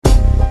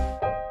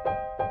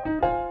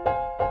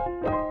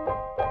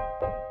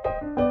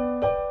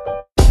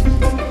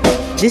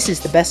This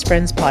is the Best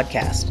Friends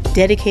Podcast,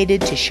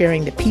 dedicated to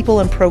sharing the people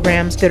and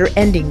programs that are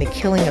ending the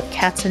killing of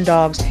cats and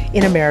dogs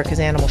in America's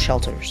animal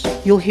shelters.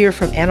 You'll hear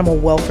from animal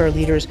welfare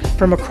leaders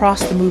from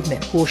across the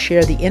movement who will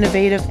share the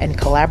innovative and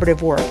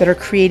collaborative work that are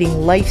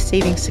creating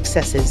life-saving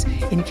successes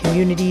in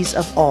communities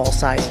of all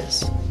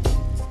sizes.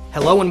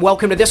 Hello and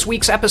welcome to this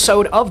week's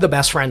episode of the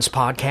Best Friends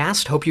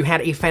Podcast. Hope you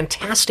had a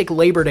fantastic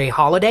Labor Day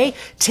holiday.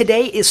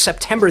 Today is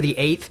September the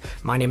 8th.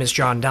 My name is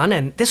John Dunn,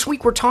 and this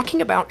week we're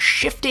talking about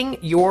shifting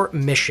your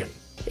mission.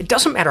 It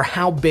doesn't matter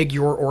how big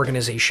your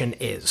organization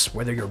is,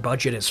 whether your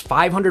budget is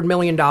 $500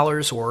 million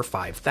or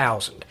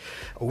 $5,000.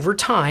 Over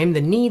time, the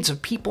needs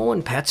of people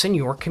and pets in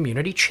your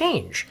community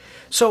change.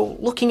 So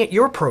looking at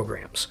your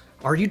programs,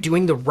 are you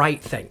doing the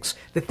right things?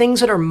 The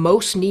things that are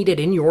most needed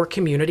in your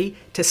community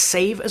to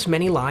save as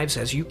many lives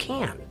as you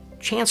can?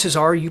 Chances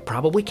are you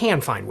probably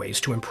can find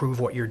ways to improve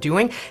what you're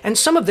doing, and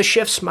some of the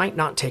shifts might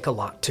not take a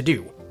lot to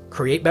do.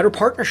 Create better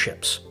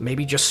partnerships,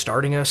 maybe just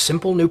starting a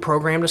simple new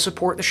program to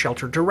support the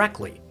shelter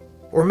directly.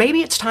 Or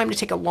maybe it's time to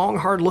take a long,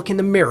 hard look in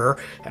the mirror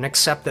and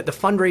accept that the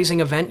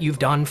fundraising event you've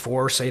done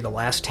for, say, the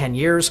last 10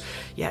 years,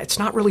 it's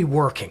not really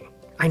working.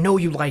 I know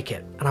you like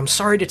it, and I'm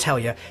sorry to tell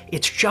you,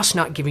 it's just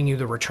not giving you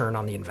the return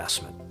on the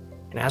investment.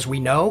 And as we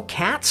know,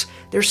 cats,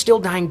 they're still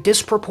dying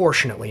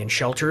disproportionately in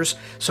shelters,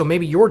 so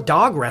maybe your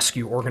dog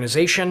rescue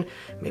organization,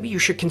 maybe you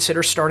should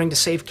consider starting to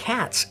save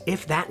cats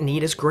if that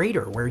need is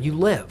greater where you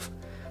live.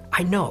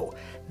 I know,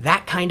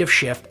 that kind of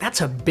shift,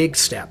 that's a big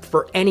step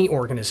for any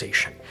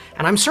organization.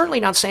 And I'm certainly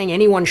not saying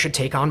anyone should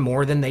take on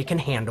more than they can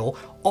handle.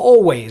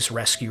 Always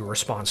rescue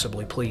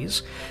responsibly,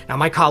 please. Now,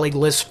 my colleague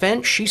Liz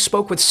Finch, she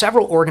spoke with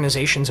several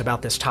organizations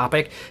about this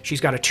topic. She's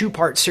got a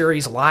two-part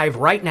series live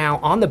right now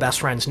on the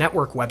Best Friends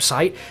Network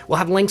website. We'll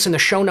have links in the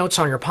show notes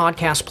on your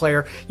podcast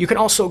player. You can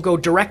also go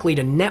directly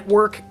to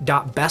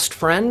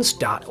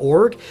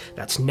network.bestfriends.org.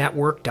 That's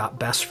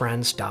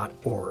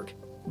network.bestfriends.org.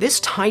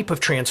 This type of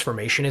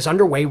transformation is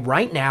underway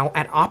right now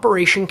at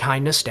Operation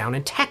Kindness down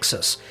in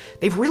Texas.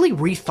 They've really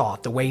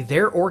rethought the way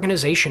their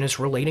organization is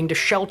relating to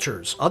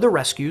shelters, other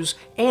rescues,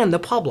 and the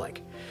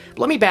public.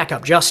 Let me back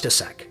up just a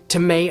sec to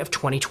May of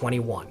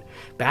 2021.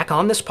 Back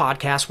on this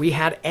podcast, we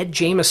had Ed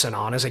Jamison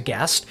on as a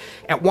guest.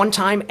 At one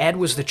time, Ed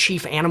was the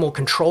Chief Animal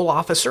Control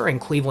Officer in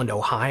Cleveland,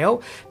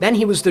 Ohio. Then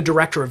he was the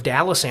Director of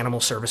Dallas Animal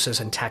Services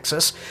in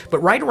Texas. But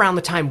right around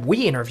the time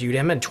we interviewed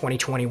him in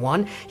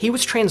 2021, he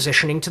was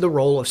transitioning to the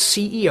role of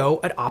CEO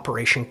at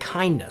Operation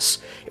Kindness.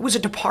 It was a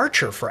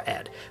departure for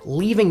Ed,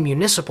 leaving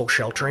municipal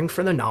sheltering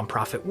for the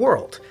nonprofit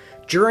world.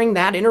 During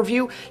that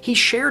interview, he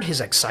shared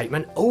his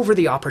excitement over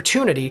the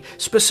opportunity,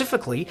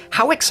 specifically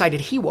how excited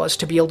he was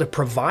to be able to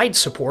provide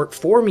support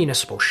for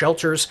municipal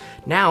shelters,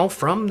 now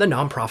from the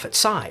nonprofit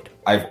side.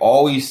 I've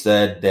always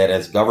said that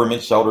as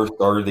government shelters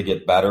started to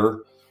get better,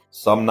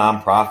 some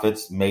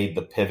nonprofits made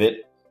the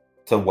pivot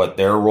to what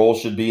their role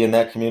should be in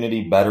that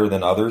community better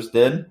than others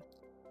did.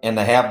 And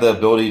to have the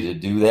ability to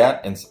do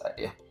that, and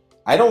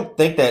I don't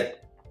think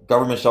that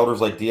government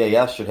shelters like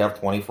DAS should have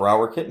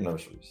 24-hour kitten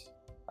nurseries.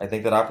 I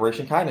think that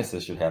Operation Kindness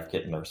should have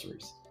kitten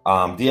nurseries.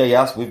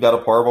 DAS, we've got a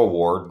parvo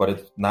ward, but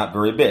it's not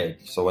very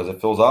big. So as it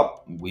fills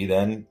up, we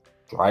then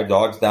drive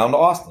dogs down to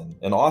Austin.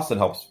 And Austin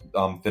helps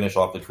finish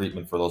off the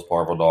treatment for those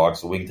parvo dogs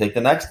so we can take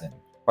the next in.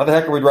 Why the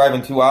heck are we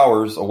driving 2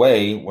 hours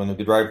away when we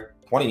could drive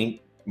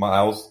 20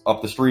 miles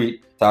up the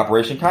street to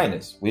Operation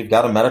Kindness? We've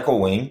got a medical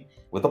wing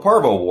with a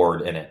parvo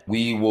ward in it.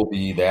 We will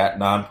be that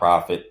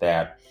nonprofit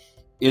that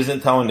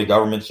isn't telling the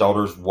government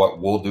shelters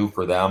what we'll do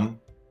for them.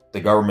 The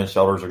government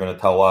shelters are going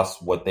to tell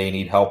us what they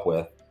need help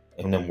with,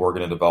 and then we're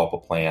going to develop a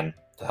plan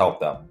to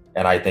help them.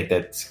 And I think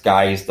that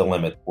sky's the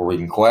limit. Where we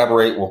can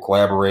collaborate, we'll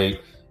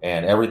collaborate,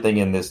 and everything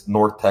in this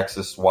North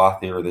Texas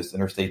swath here, this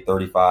Interstate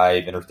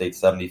 35, Interstate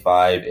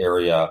 75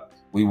 area,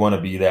 we want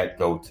to be that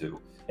go-to,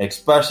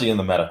 especially in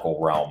the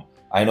medical realm.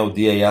 I know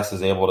DAS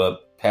is able to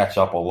patch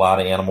up a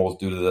lot of animals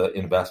due to the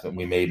investment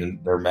we made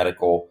in their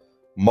medical.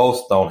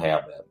 Most don't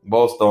have that.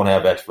 Most don't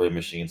have x-ray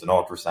machines and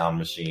ultrasound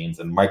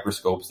machines and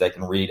microscopes that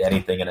can read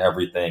anything and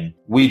everything.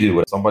 We do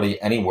it. Somebody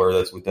anywhere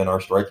that's within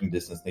our striking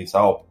distance needs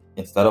help.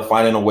 Instead of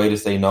finding a way to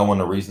say no on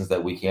the reasons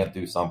that we can't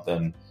do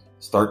something,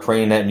 start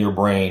training that in your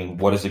brain.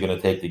 What is it going to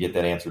take to get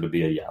that answer to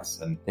be a yes?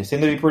 And they seem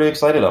to be pretty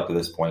excited up to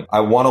this point. I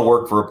want to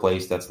work for a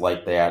place that's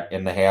like that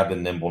and to have the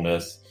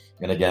nimbleness.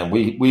 And again,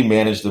 we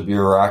manage the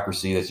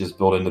bureaucracy that's just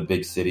built in the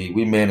big city.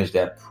 We manage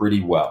that pretty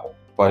well.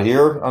 But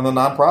here on the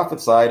nonprofit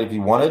side, if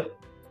you want it,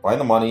 find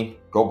the money,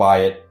 go buy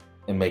it,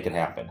 and make it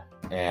happen.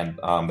 And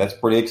that's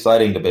pretty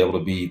exciting to be able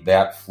to be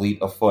that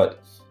fleet of foot.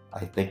 I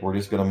think we're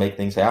just going to make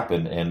things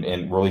happen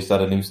and really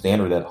set a new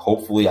standard that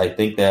hopefully I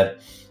think that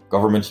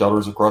government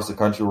shelters across the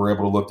country were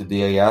able to look to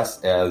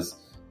DAS as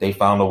they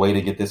found a way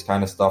to get this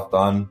kind of stuff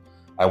done.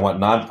 I want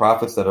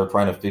nonprofits that are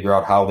trying to figure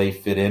out how they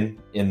fit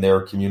in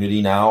their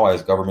community now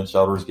as government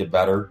shelters get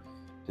better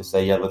to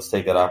say, let's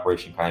take that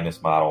Operation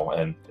Kindness model.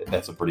 And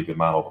that's a pretty good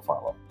model to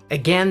follow.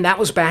 Again, that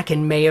was back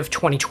in May of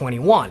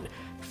 2021.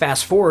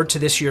 Fast forward to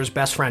this year's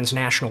Best Friends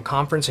National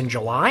Conference in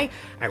July.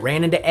 I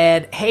ran into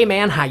Ed. Hey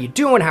man, how you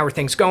doing? How are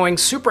things going?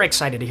 Super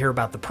excited to hear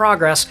about the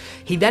progress.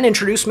 He then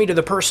introduced me to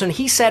the person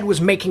he said was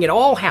making it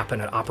all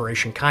happen at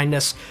Operation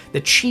Kindness,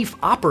 the Chief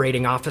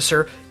Operating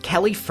Officer,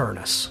 Kelly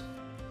Furness.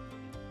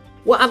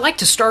 Well, I'd like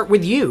to start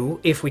with you,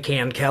 if we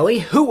can, Kelly.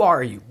 Who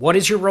are you? What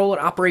is your role at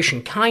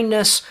Operation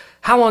Kindness?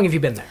 How long have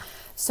you been there?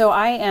 So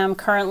I am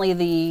currently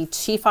the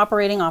Chief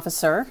Operating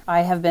Officer.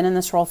 I have been in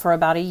this role for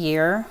about a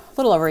year, a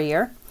little over a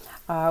year.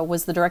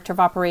 Was the Director of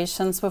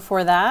Operations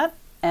before that,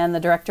 and the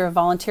Director of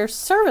Volunteer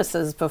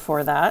Services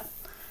before that,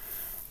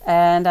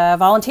 and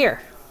volunteer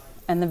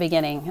in the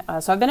beginning.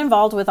 So I've been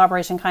involved with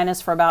Operation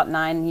Kindness for about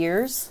 9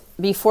 years.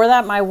 Before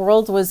that, my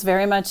world was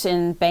very much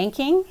in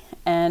banking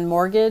and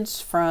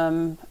mortgage,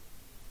 from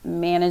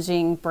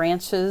managing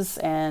branches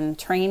and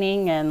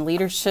training and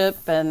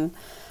leadership and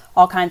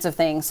all kinds of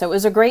things. So it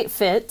was a great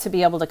fit to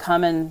be able to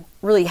come and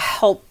really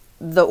help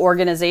the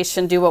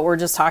organization do what we're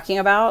just talking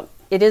about.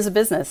 It is a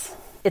business.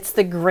 It's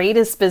the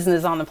greatest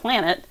business on the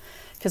planet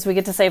because we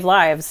get to save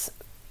lives.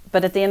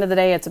 But at the end of the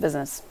day, it's a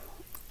business.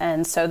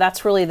 And so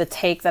that's really the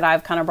take that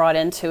I've kind of brought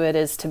into it,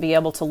 is to be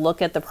able to look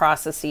at the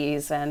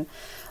processes and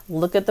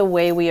look at the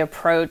way we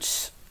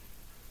approach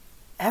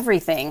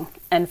everything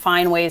and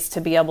find ways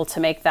to be able to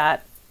make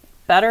that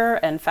better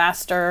and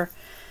faster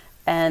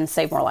and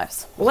save more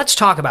lives. Well, let's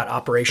talk about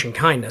Operation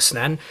Kindness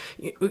then.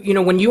 You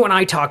know, when you and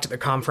I talked at the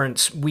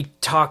conference, we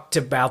talked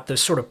about the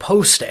sort of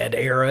post-Ed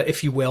era,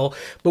 if you will.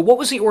 But what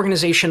was the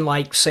organization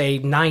like, say,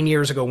 9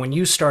 years ago when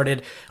you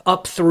started,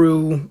 up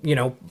through,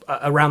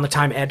 around the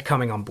time Ed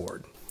coming on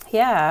board?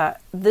 Yeah,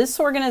 this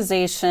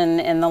organization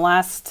in the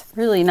last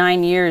really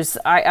 9 years,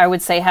 I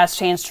would say, has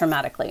changed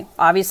dramatically.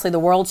 Obviously, the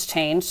world's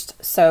changed,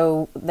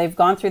 so they've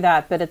gone through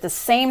that. But at the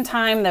same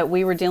time that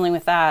we were dealing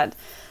with that,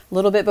 a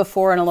little bit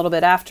before and a little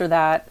bit after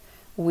that,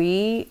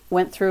 we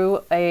went through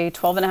a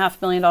 $12.5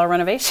 million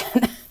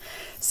renovation.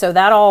 So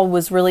that all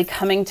was really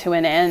coming to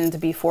an end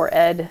before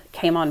Ed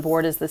came on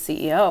board as the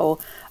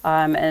CEO.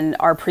 And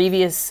our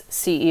previous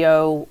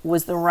CEO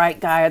was the right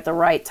guy at the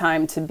right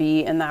time to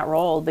be in that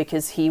role,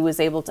 because he was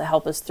able to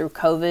help us through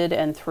COVID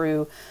and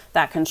through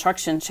that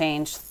construction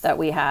change that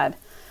we had.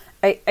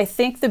 I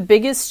think the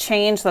biggest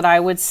change that I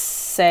would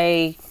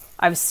say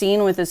I've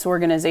seen with this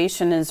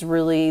organization is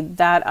really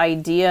that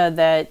idea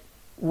that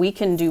we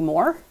can do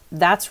more.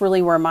 That's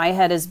really where my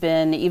head has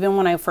been. Even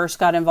when I first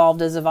got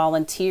involved as a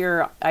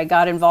volunteer, I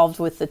got involved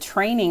with the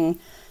training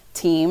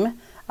team,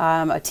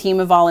 a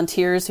team of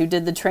volunteers who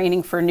did the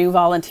training for new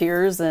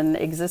volunteers and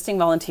existing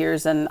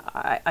volunteers. And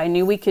I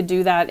knew we could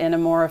do that in a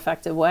more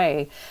effective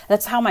way.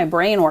 That's how my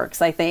brain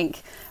works, I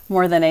think,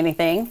 more than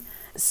anything.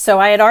 So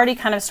I had already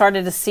kind of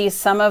started to see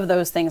some of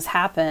those things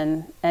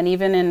happen. And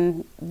even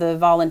in the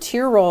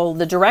volunteer role,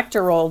 the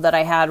director role that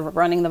I had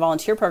running the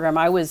volunteer program,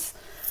 I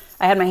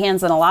had my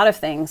hands in a lot of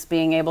things,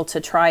 being able to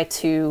try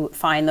to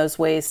find those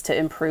ways to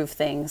improve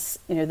things.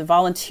 The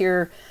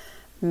volunteer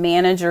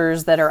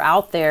managers that are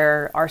out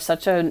there are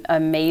such an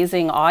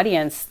amazing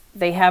audience.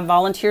 They have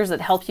volunteers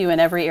that help you in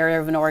every area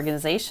of an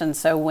organization.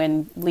 So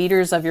when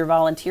leaders of your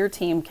volunteer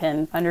team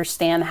can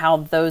understand how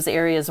those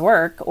areas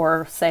work,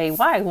 or say,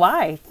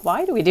 why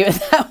do we do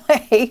it that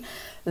way?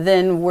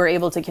 Then we're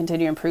able to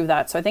continue to improve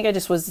that. So I think I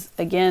just was,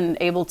 again,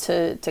 able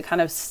to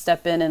kind of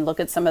step in and look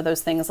at some of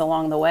those things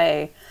along the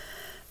way.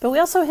 But we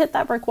also hit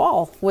that brick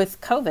wall with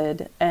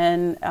COVID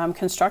and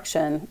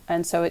construction.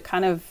 And so it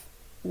kind of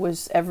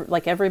was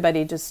like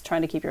everybody just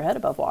trying to keep your head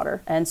above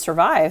water and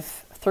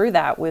survive through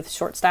that with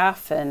short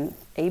staff and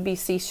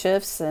ABC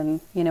shifts and,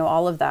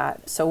 all of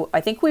that. So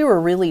I think we were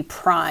really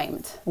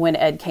primed when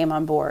Ed came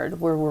on board.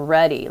 We were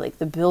ready. Like,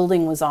 the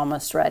building was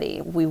almost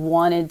ready. We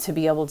wanted to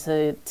be able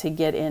to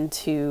get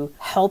into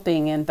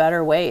helping in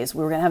better ways.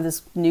 We were going to have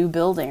this new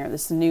building or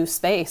this new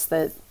space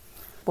that,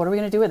 what are we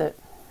going to do with it?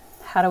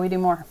 How do we do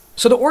more?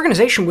 So the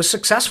organization was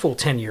successful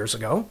 10 years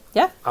ago.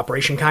 Yeah.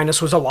 Operation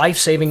Kindness was a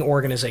life-saving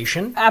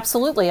organization.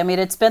 Absolutely. I mean,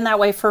 it's been that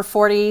way for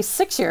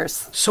 46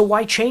 years. So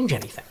why change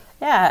anything?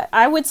 Yeah,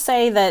 I would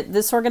say that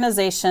this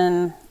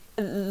organization,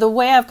 the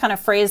way I've kind of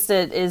phrased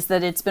it is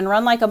that it's been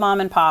run like a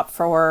mom and pop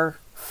for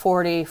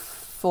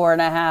 44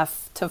 and a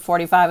half to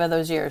 45 of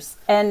those years.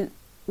 And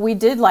we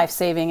did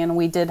life-saving and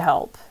we did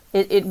help.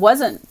 It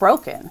wasn't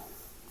broken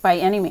by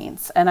any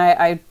means.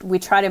 And we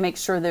try to make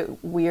sure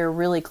that we are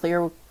really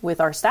clear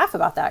with our staff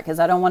about that, because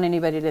I don't want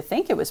anybody to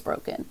think it was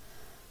broken.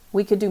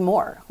 We could do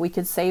more. We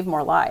could save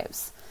more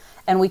lives.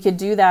 And we could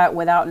do that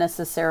without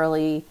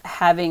necessarily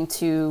having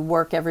to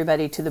work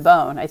everybody to the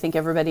bone. I think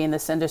everybody in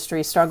this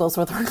industry struggles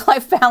with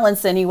work-life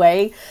balance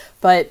anyway,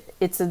 but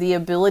it's the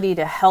ability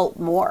to help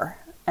more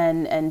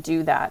and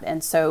do that.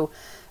 And so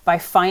by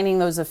finding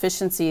those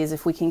efficiencies,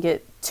 if we can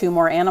get 2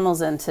 more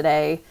animals in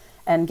today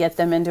and get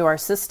them into our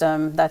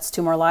system, that's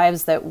 2 more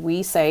lives that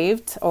we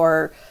saved,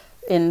 or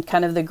in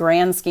kind of the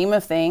grand scheme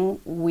of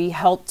thing, we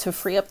helped to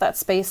free up that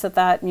space at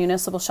that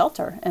municipal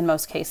shelter in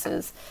most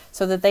cases,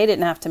 so that they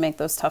didn't have to make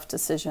those tough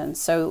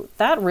decisions. So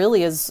that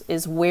really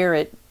is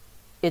where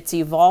it's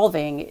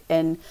evolving.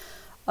 And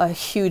a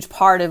huge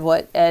part of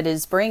what Ed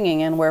is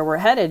bringing and where we're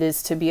headed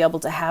is to be able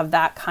to have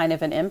that kind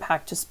of an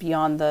impact just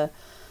beyond the,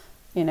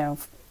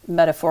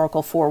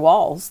 metaphorical four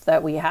walls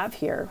that we have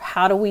here.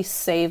 How do we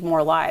save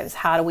more lives?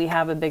 How do we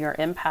have a bigger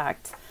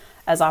impact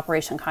as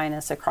Operation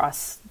Kindness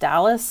across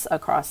Dallas,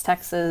 across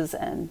Texas,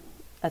 and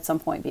at some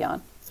point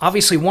beyond?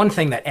 Obviously, one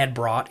thing that Ed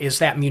brought is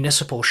that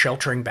municipal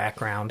sheltering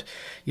background,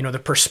 the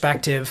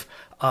perspective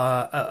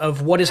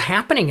of what is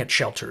happening at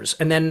shelters.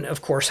 And then,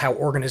 of course, how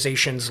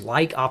organizations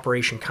like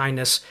Operation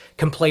Kindness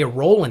can play a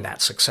role in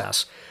that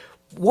success.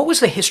 What was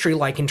the history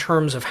like in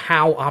terms of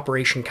how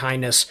Operation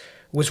Kindness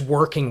was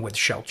working with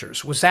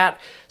shelters? Was that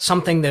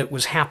something that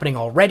was happening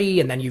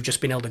already and then you've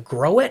just been able to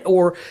grow it?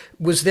 Or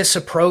was this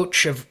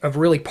approach of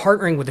really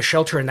partnering with the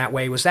shelter in that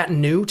way, was that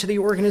new to the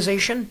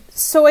organization?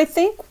 So I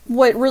think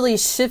what really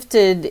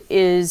shifted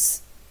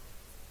is,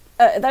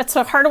 that's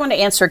a hard one to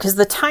answer because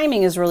the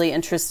timing is really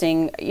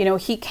interesting.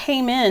 He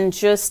came in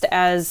just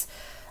as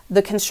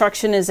the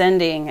construction is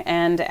ending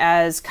and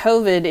as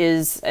COVID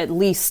is at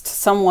least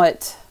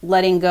somewhat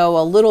letting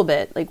go a little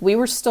bit. Like, we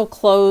were still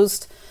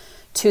closed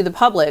to the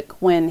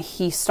public when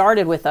he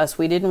started with us.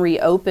 We didn't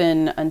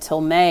reopen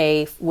until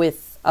May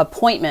with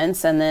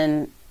appointments, and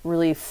then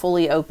really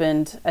fully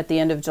opened at the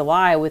end of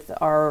July with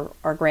our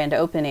grand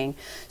opening.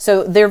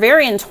 So they're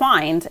very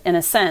entwined in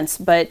a sense,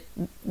 but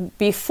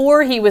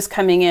before he was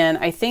coming in,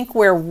 I think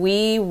where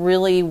we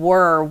really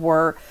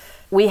were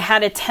we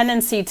had a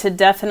tendency to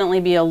definitely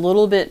be a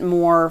little bit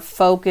more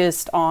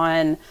focused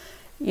on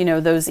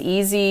those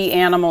easy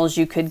animals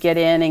you could get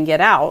in and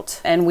get out.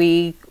 And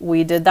we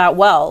did that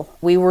well.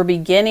 We were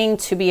beginning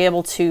to be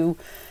able to,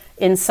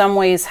 in some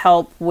ways,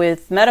 help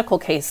with medical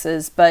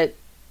cases, but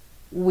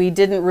we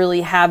didn't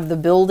really have the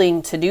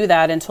building to do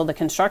that until the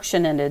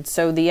construction ended.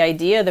 So the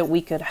idea that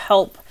we could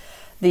help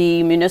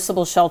the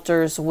municipal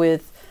shelters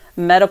with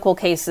medical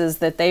cases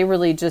that they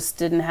really just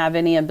didn't have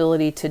any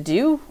ability to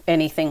do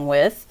anything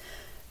with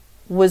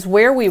was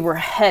where we were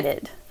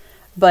headed.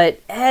 But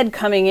Ed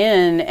coming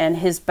in and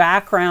his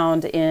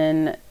background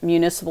in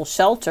municipal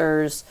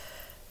shelters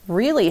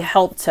really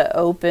helped to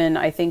open,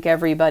 I think,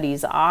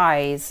 everybody's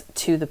eyes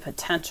to the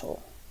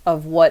potential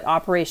of what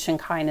Operation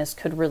Kindness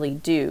could really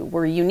do.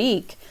 We're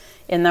unique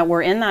in that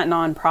we're in that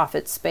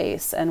nonprofit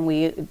space and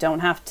we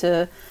don't have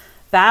to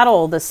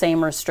battle the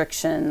same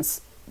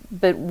restrictions,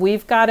 but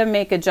we've got to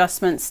make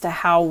adjustments to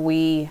how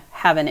we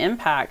have an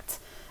impact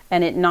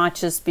and it not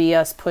just be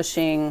us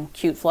pushing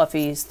cute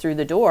fluffies through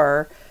the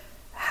door.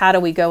 How do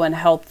we go and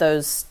help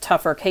those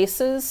tougher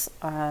cases,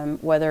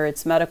 whether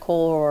it's medical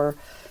or,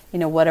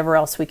 whatever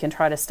else we can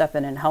try to step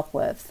in and help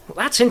with? Well,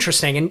 that's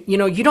interesting. And,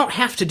 you don't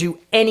have to do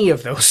any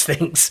of those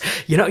things.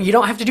 You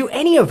don't have to do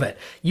any of it.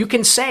 You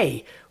can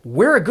say,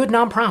 we're a good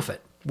nonprofit.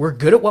 We're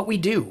good at what we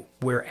do.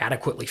 We're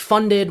adequately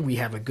funded. We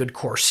have a good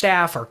core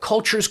staff. Our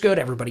culture's good.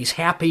 Everybody's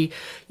happy.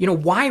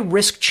 Why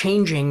risk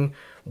changing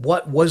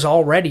what was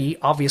already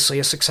obviously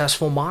a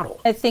successful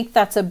model? I think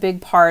that's a big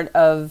part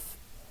of,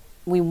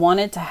 we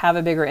wanted to have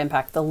a bigger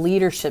impact. The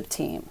leadership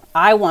team,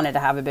 I wanted to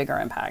have a bigger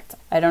impact.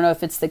 I don't know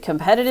if it's the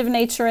competitive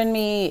nature in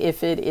me,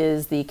 if it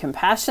is the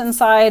compassion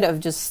side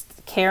of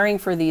just caring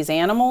for these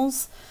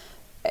animals.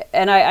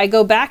 And I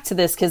go back to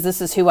this because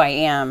this is who I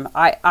am.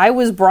 I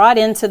was brought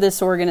into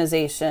this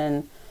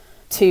organization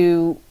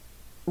to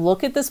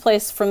look at this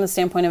place from the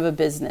standpoint of a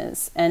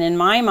business. And in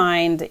my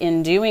mind,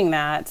 in doing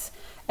that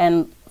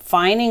and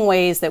finding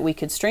ways that we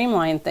could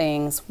streamline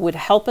things would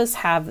help us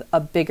have a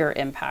bigger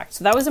impact.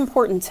 So that was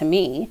important to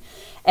me.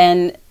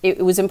 And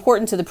it was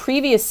important to the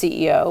previous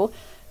CEO.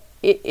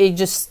 It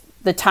just,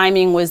 the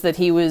timing was that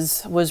he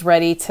was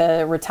ready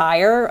to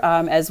retire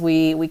as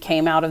we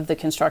came out of the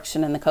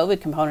construction and the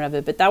COVID component of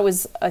it. But that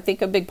was, I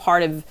think, a big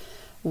part of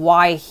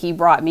why he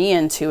brought me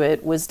into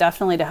it, was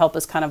definitely to help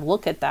us kind of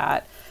look at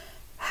that.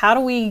 How do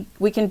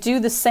we can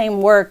do the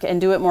same work and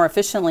do it more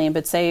efficiently,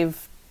 but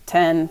save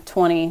 10,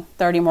 20,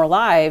 30 more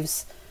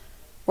lives,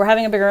 we're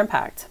having a bigger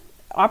impact.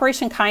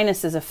 Operation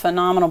Kindness is a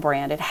phenomenal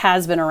brand. It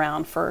has been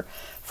around for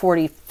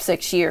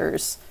 46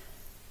 years.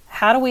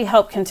 How do we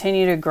help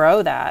continue to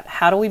grow that?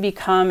 How do we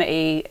become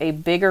a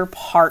bigger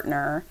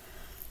partner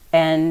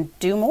and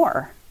do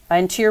more?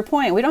 And to your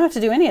point, we don't have to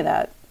do any of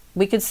that.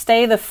 We could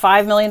stay the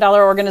 $5 million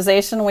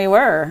organization we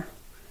were.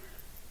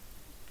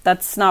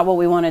 That's not what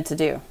we wanted to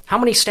do. How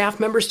many staff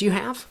members do you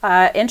have?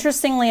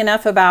 Interestingly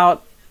enough,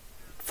 about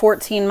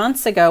 14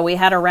 months ago, we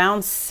had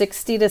around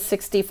 60 to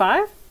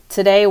 65.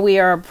 Today, we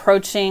are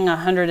approaching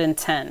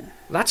 110.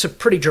 That's a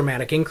pretty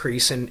dramatic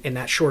increase in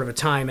that short of a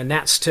time, and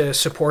that's to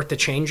support the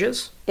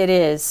changes? It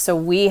is. So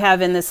we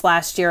have in this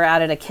last year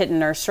added a kitten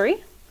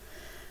nursery.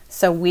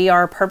 So we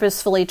are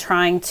purposefully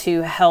trying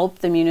to help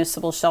the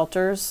municipal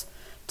shelters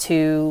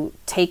to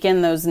take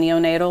in those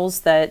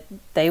neonatals that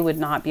they would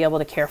not be able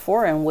to care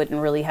for and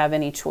wouldn't really have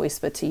any choice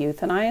but to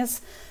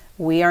euthanize.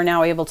 We are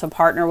now able to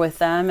partner with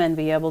them and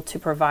be able to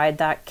provide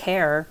that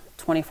care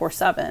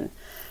 24/7.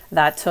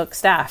 That took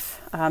staff,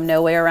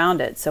 no way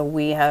around it. So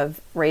we have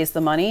raised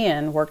the money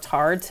and worked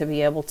hard to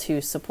be able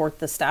to support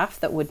the staff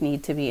that would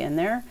need to be in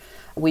there.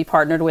 We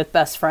partnered with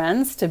Best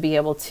Friends to be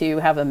able to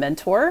have a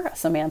mentor,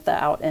 Samantha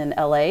out in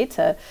LA,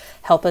 to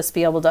help us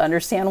be able to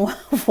understand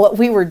what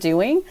we were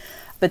doing.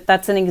 But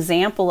that's an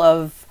example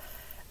of,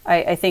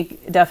 I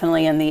think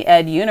definitely in the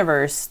ed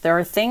universe, there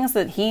are things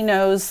that he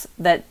knows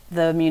that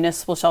the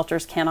municipal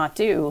shelters cannot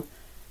do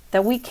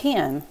that we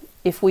can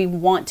if we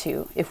want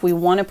to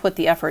put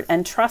the effort.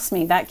 And trust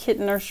me, that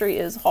kitten nursery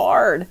is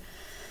hard.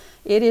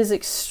 It is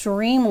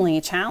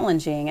extremely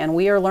challenging, and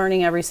we are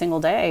learning every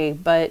single day,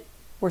 but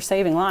we're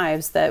saving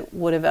lives that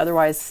would have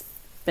otherwise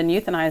been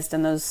euthanized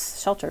in those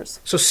shelters.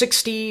 So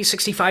 60,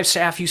 65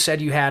 staff you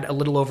said you had a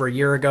little over a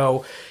year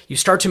ago. You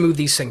start to move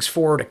these things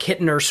forward, a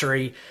kitten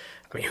nursery.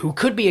 I mean, who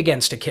could be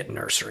against a kitten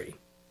nursery?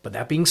 But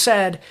that being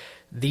said,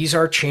 these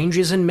are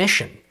changes in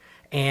mission.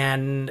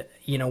 And,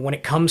 when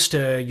it comes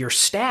to your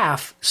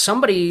staff,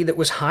 somebody that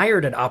was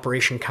hired at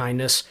Operation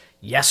Kindness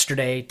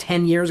yesterday,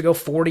 10 years ago,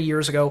 40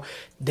 years ago,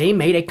 they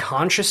made a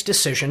conscious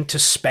decision to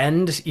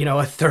spend,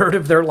 a third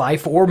of their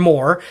life or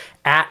more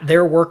at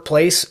their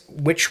workplace,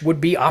 which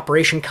would be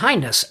Operation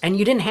Kindness. And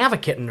you didn't have a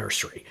kitten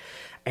nursery.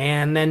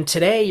 And then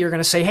today you're going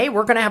to say, hey,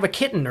 we're going to have a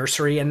kitten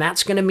nursery, and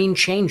that's going to mean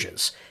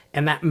changes.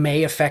 And that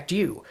may affect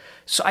you.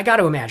 So I got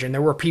to imagine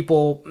there were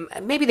people,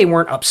 maybe they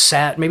weren't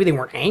upset, maybe they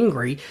weren't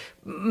angry,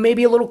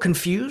 maybe a little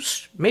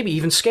confused, maybe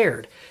even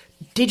scared.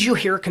 Did you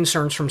hear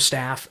concerns from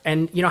staff?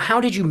 And,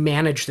 how did you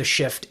manage the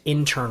shift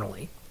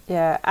internally?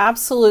 Yeah,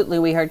 absolutely.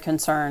 We heard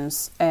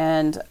concerns.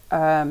 And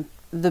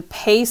the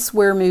pace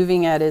we're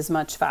moving at is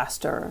much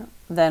faster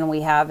than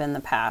we have in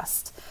the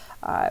past.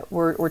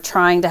 We're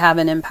trying to have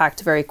an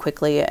impact very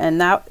quickly.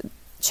 And that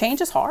change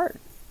is hard.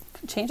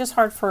 Change is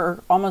hard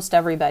for almost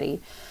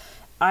everybody.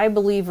 I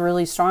believe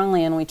really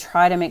strongly, and we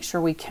try to make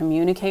sure we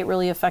communicate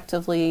really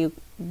effectively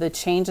the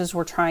changes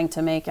we're trying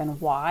to make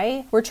and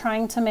why we're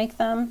trying to make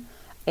them,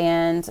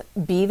 and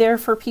be there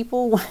for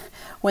people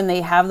when they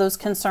have those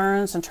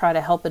concerns and try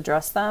to help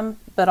address them.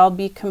 But I'll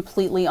be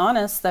completely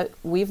honest that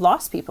we've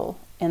lost people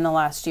in the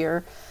last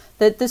year,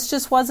 that this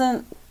just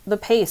wasn't the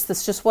pace,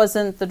 this just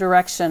wasn't the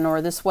direction, or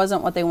this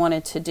wasn't what they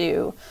wanted to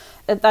do.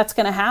 That's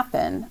going to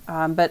happen.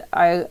 But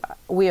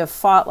we have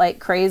fought like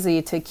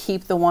crazy to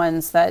keep the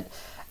ones that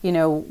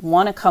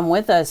want to come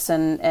with us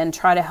and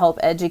try to help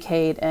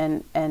educate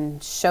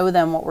and show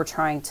them what we're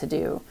trying to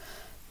do.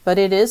 But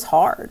it is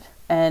hard.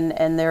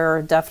 And there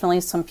are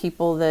definitely some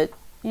people that,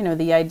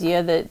 the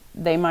idea that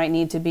they might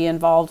need to be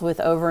involved with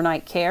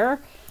overnight care,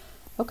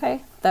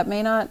 okay, that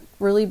may not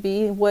really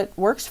be what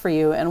works for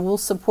you. And we'll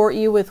support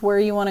you with where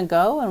you want to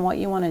go and what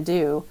you want to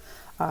do.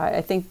 I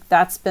think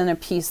that's been a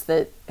piece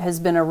that has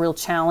been a real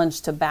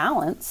challenge to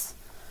balance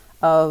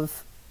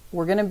of,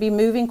 we're going to be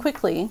moving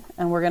quickly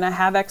and we're going to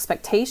have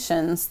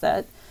expectations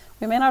that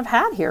we may not have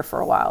had here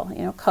for a while.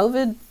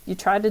 COVID, you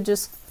tried to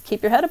just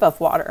keep your head above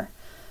water.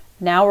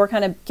 Now we're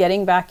kind of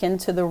getting back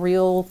into the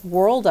real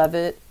world of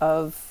it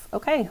of,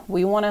 okay,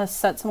 we want to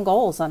set some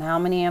goals on how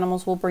many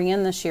animals we'll bring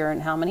in this year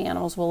and how many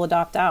animals we'll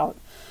adopt out.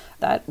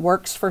 That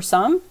works for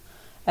some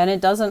and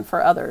it doesn't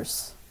for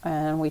others.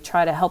 And we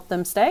try to help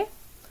them stay.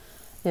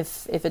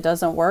 If it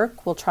doesn't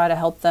work, we'll try to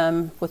help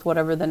them with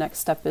whatever the next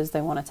step is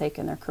they want to take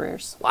in their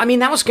careers. Well, I mean,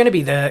 that was going to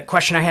be the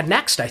question I had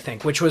next, I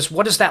think, which was,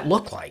 what does that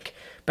look like?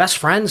 Best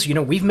Friends,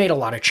 we've made a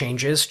lot of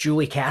changes.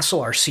 Julie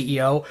Castle, our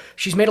CEO,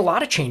 she's made a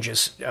lot of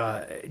changes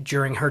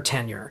during her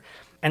tenure.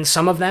 And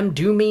some of them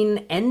do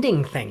mean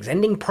ending things,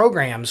 ending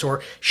programs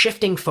or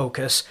shifting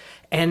focus.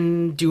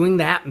 And doing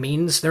that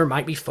means there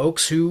might be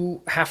folks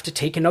who have to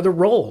take another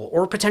role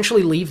or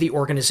potentially leave the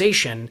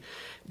organization.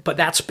 But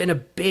that's been a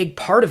big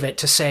part of it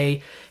to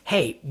say,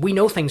 hey, we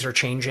know things are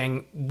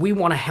changing. We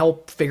want to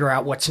help figure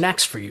out what's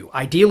next for you.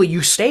 Ideally,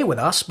 you stay with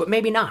us, but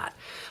maybe not.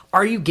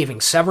 Are you giving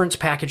severance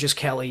packages,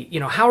 Kelly?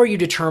 How are you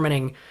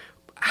determining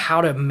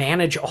how to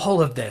manage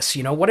all of this?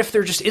 What if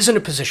there just isn't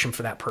a position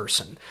for that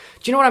person?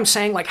 Do you know what I'm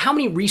saying? Like, how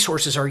many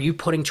resources are you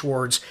putting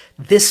towards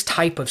this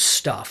type of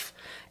stuff?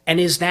 And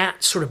is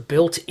that sort of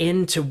built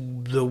into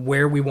the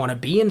where we want to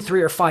be in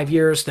 3 or 5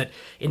 years that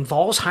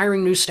involves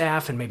hiring new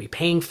staff and maybe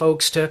paying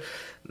folks to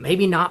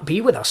maybe not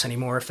be with us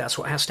anymore if that's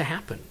what has to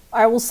happen?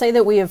 I will say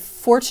that we have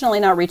fortunately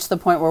not reached the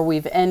point where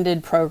we've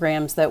ended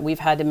programs that we've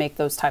had to make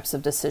those types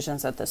of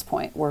decisions at this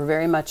point. We're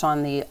very much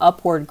on the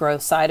upward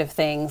growth side of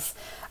things,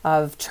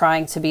 of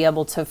trying to be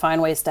able to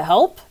find ways to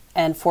help.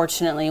 And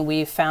fortunately,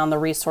 we've found the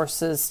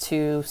resources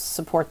to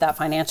support that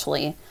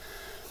financially.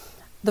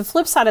 The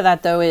flip side of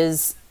that, though,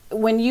 is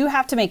when you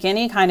have to make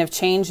any kind of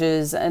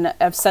changes, and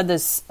I've said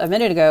this a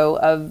minute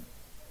ago,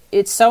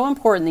 it's so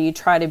important that you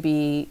try to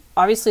be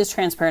obviously as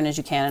transparent as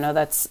you can. I know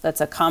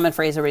that's a common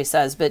phrase everybody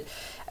says, but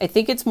I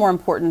think it's more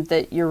important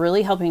that you're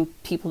really helping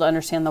people to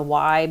understand the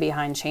why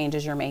behind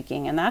changes you're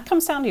making. And that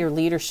comes down to your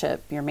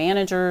leadership, your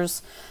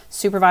managers,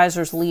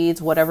 supervisors,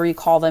 leads, whatever you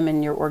call them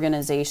in your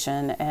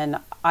organization. And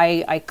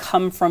I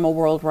come from a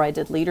world where I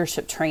did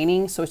leadership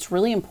training. So it's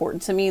really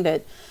important to me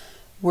that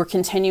we're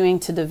continuing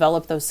to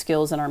develop those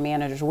skills in our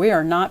managers. We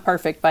are not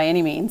perfect by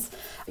any means.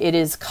 It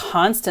is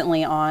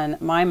constantly on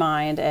my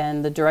mind,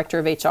 and the director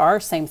of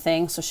HR, same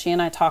thing. So she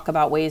and I talk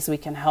about ways we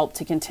can help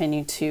to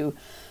continue to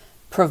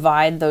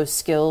provide those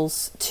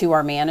skills to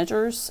our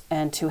managers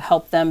and to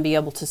help them be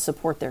able to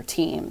support their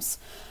teams.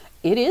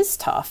 It is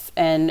tough,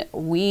 and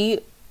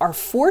we are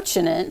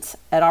fortunate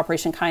at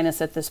Operation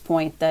Kindness at this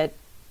point that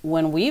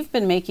when we've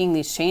been making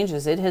these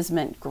changes, it has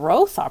meant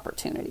growth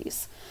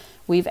opportunities.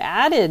 We've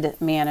added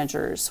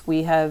managers,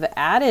 we have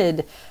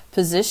added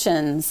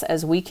positions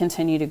as we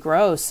continue to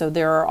grow, so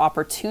there are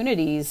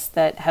opportunities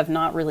that have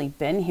not really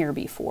been here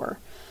before.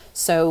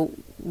 So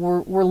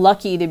we're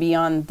lucky to be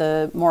on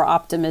the more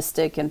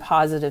optimistic and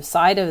positive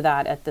side of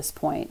that at this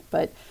point.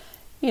 But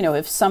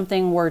if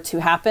something were to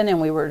happen and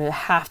we were to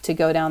have to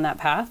go down that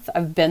path,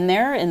 I've been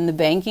there in the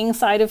banking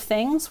side of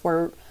things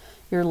where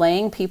you're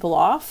laying people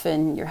off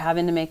and you're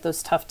having to make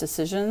those tough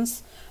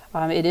decisions.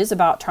 It is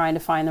about trying to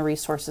find the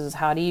resources.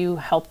 How do you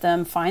help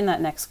them find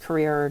that next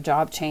career or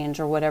job change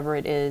or whatever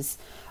it is?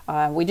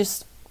 We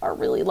just are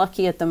really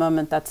lucky at the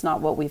moment. That's not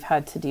what we've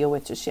had to deal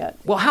with just yet.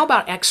 Well, how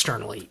about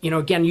externally?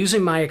 Again,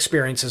 using my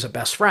experiences at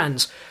Best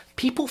Friends,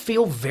 people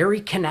feel very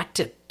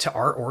connected to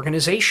our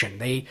organization.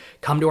 They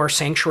come to our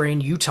sanctuary in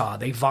Utah.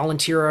 They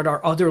volunteer at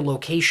our other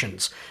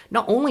locations.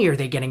 Not only are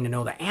they getting to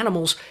know the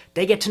animals,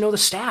 they get to know the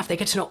staff. They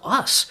get to know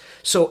us.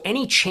 So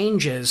any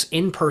changes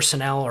in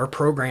personnel or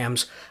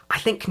programs, I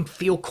think, can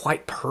feel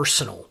quite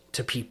personal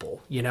to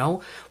people,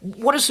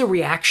 What has the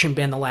reaction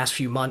been the last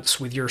few months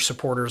with your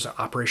supporters at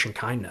Operation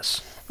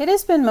Kindness? It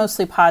has been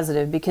mostly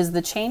positive because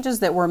the changes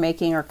that we're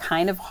making are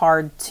kind of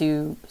hard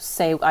to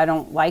say, I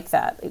don't like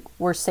that.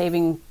 We're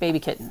saving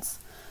baby kittens.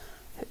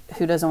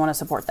 Who doesn't want to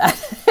support that?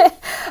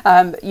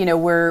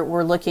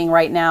 We're looking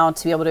right now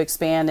to be able to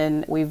expand,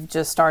 and we've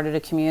just started a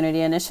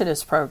community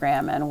initiatives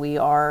program, and we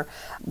are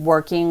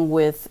working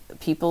with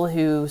people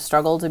who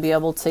struggle to be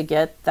able to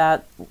get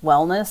that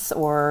wellness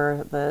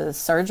or the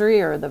surgery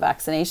or the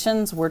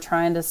vaccinations. We're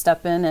trying to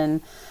step in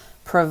and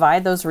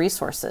provide those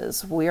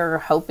resources. We are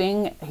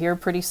hoping here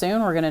pretty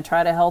soon we're going to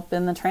try to help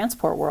in the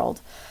transport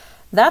world.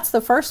 That's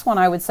the first one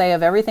I would say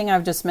of everything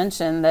I've just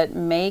mentioned that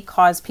may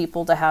cause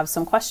people to have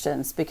some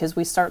questions, because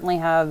we certainly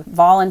have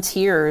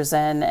volunteers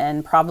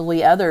and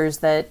probably others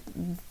that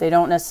they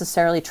don't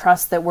necessarily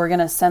trust that we're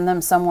going to send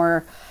them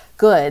somewhere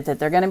good, that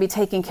they're going to be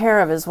taken care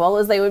of as well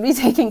as they would be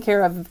taken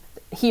care of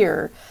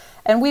here.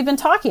 And we've been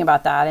talking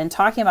about that and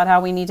talking about how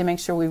we need to make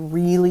sure we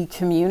really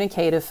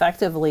communicate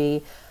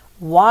effectively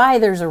why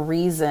there's a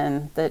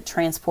reason that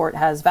transport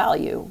has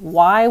value.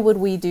 Why would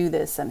we do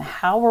this, and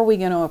how are we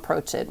going to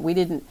approach it? We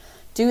didn't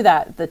do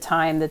that at the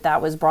time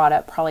that was brought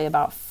up, probably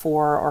about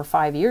 4 or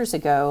 5 years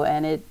ago,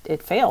 and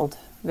it failed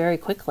very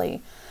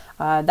quickly.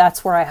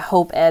 That's where I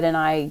hope Ed and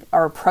I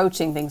are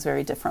approaching things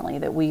very differently,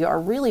 that we are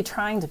really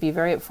trying to be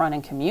very upfront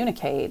and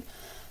communicate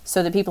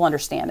so that people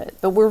understand it.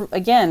 But we're,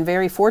 again,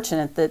 very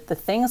fortunate that the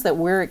things that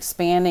we're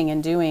expanding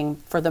and doing,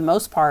 for the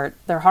most part,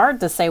 they're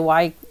hard to say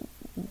why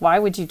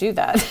would you do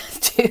that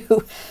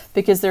to,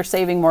 because they're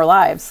saving more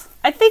lives.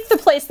 I think the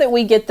place that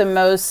we get the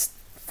most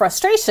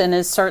frustration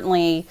is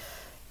certainly,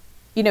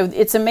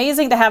 it's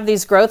amazing to have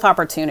these growth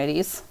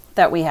opportunities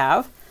that we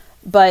have,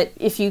 but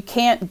if you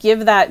can't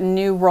give that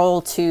new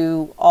role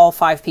to all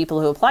 5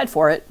 people who applied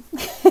for it,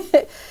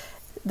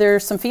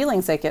 there's some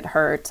feelings that get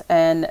hurt,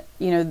 and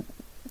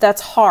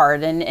that's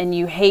hard, and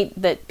you hate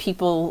that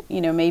people,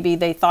 maybe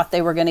they thought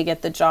they were going to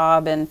get the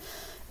job and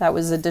that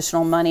was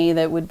additional money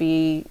that would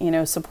be,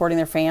 supporting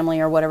their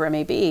family or whatever it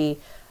may be.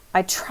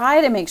 I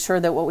try to make sure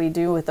that what we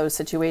do with those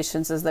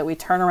situations is that we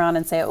turn around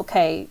and say,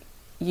 okay,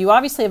 you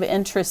obviously have an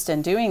interest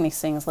in doing these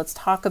things. Let's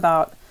talk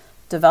about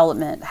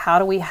development. How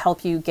do we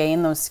help you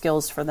gain those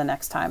skills for the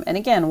next time? And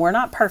again, we're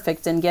not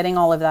perfect in getting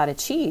all of that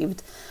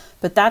achieved,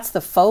 but that's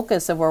the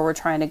focus of where we're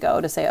trying to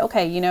go, to say,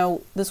 okay,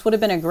 this would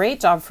have been a great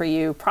job for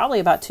you probably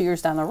about 2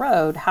 years down the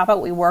road. How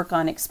about we work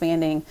on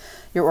expanding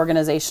your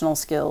organizational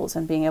skills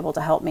and being able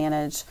to help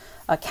manage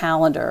a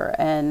calendar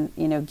and,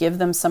 give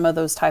them some of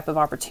those type of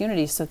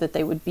opportunities so that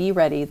they would be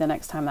ready the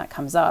next time that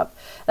comes up.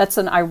 That's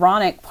an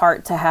ironic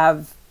part to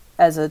have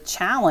as a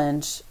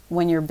challenge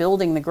when you're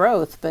building the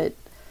growth, but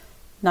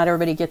not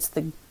everybody gets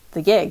the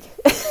gig.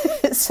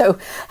 So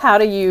how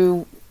do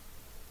you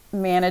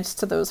manage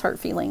to those hurt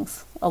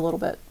feelings a little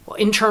bit? Well,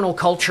 internal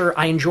culture,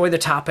 I enjoy the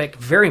topic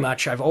very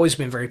much. I've always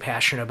been very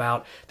passionate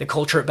about the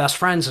culture at Best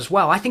Friends as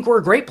well. I think we're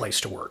a great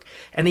place to work.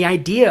 And the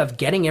idea of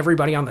getting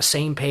everybody on the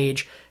same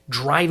page,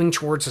 driving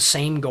towards the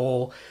same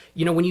goal,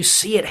 when you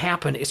see it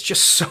happen, it's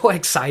just so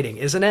exciting,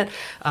 isn't it?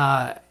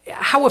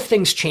 How have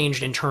things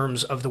changed in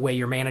terms of the way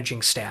you're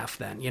managing staff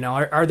then?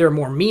 Are there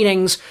more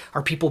meetings?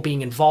 Are people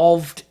being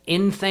involved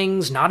in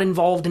things, not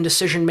involved in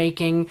decision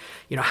making?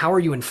 How are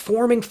you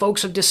informing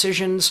folks of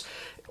decisions?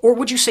 Or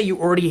would you say you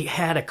already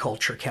had a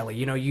culture, Kelly?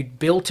 You'd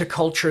built a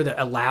culture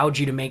that allowed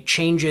you to make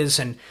changes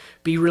and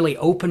be really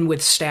open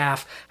with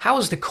staff. How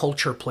has the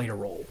culture played a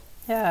role?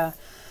 Yeah.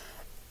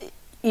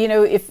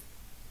 If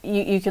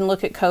you can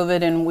look at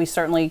COVID, and we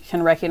certainly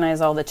can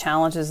recognize all the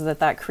challenges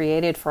that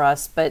created for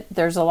us, but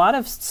there's a lot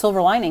of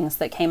silver linings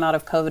that came out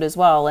of COVID as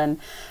well. And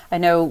I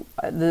know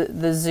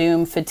the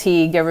Zoom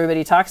fatigue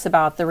everybody talks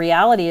about. The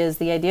reality is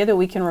the idea that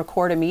we can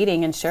record a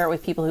meeting and share it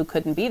with people who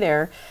couldn't be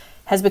there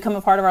has become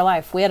a part of our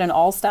life. We had an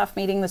all-staff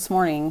meeting this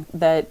morning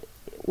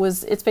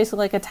it's basically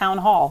like a town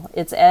hall.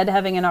 It's Ed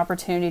having an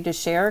opportunity to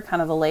share kind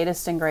of the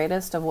latest and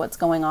greatest of what's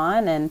going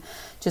on and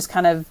just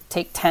kind of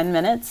take 10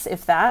 minutes,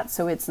 if that,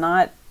 so it's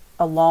not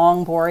a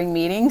long, boring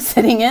meeting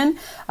sitting in.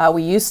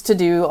 We used to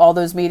do all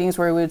those meetings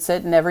where we would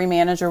sit and every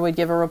manager would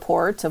give a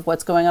report of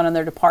what's going on in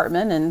their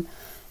department, and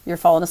you're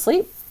falling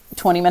asleep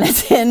 20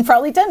 minutes in,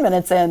 probably 10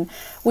 minutes in.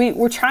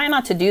 We're trying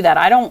not to do that.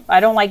 I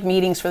don't like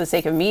meetings for the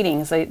sake of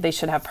meetings. They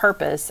should have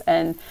purpose.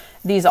 And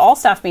these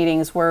all-staff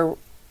meetings where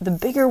the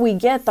bigger we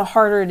get, the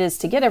harder it is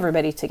to get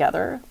everybody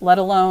together, let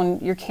alone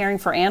you're caring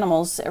for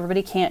animals.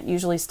 Everybody can't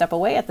usually step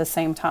away at the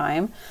same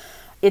time.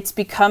 It's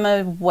become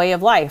a way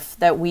of life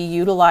that we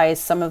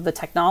utilize some of the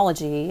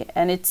technology,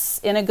 and it's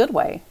in a good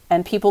way.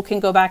 And people can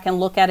go back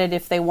and look at it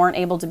if they weren't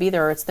able to be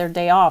there, or it's their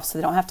day off, so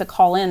they don't have to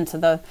call in to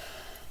the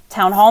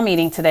town hall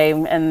meeting today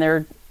and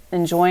they're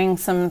enjoying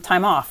some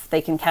time off.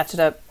 They can catch it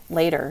up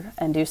later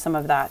and do some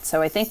of that.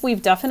 So I think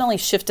we've definitely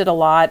shifted a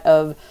lot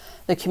of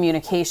the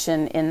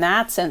communication in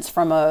that sense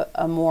from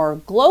a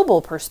more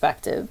global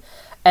perspective.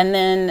 And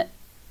then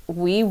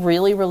we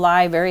really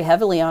rely very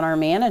heavily on our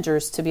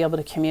managers to be able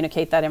to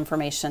communicate that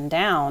information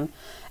down.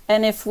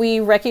 And if we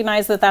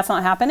recognize that that's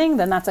not happening,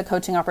 then that's a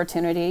coaching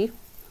opportunity.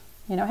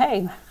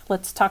 Hey,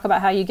 let's talk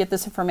about how you get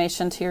this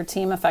information to your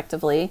team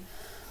effectively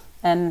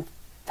and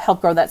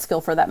help grow that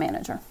skill for that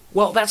manager.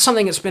 Well, that's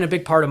something that's been a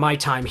big part of my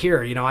time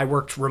here. I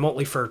worked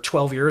remotely for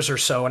 12 years or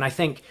so, and I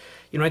think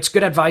it's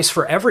good advice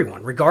for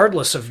everyone,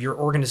 regardless of your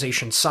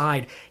organization's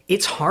side.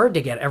 It's hard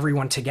to get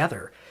everyone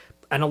together.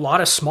 And a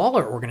lot of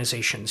smaller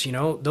organizations,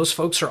 those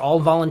folks are all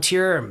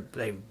volunteer and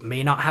they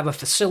may not have a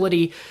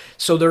facility.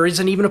 So there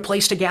isn't even a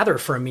place to gather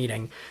for a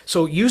meeting.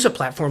 So use a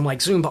platform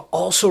like Zoom, but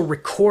also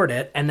record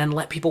it and then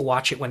let people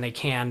watch it when they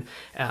can.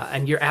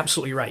 And you're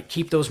absolutely right.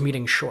 Keep those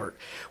meetings short.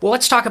 Well,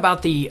 let's talk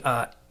about the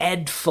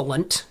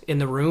Edfluent in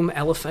the room.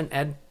 Elephant,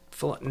 Ed.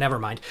 Never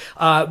mind.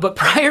 But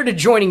prior to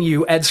joining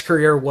you, Ed's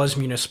career was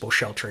municipal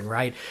sheltering,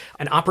 right?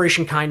 And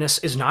Operation Kindness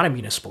is not a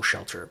municipal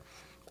shelter.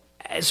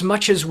 As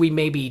much as we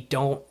maybe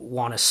don't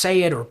want to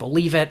say it or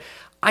believe it,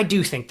 I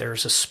do think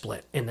there's a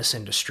split in this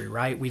industry,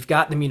 right? We've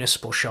got the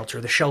municipal shelter,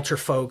 the shelter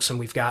folks, and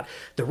we've got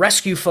the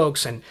rescue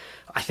folks. And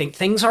I think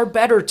things are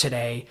better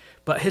today,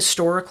 but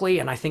historically,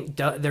 and I think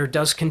there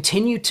does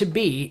continue to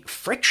be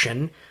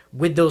friction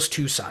with those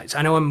two sides.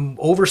 I know I'm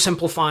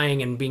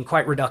oversimplifying and being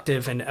quite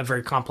reductive and a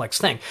very complex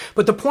thing,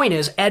 but the point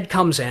is Ed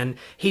comes in,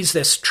 he's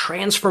this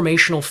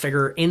transformational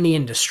figure in the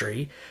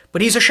industry,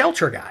 but he's a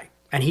shelter guy,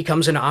 and he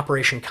comes into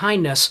Operation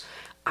Kindness.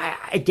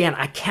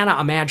 I cannot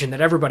imagine that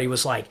everybody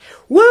was like,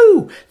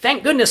 woo,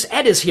 thank goodness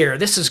Ed is here.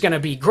 This is going to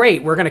be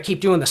great. We're going to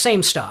keep doing the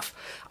same stuff.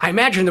 I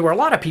imagine there were a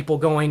lot of people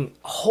going,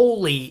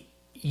 holy,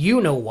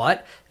 you know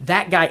what?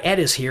 That guy Ed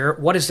is here.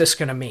 What is this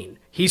going to mean?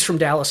 He's from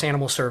Dallas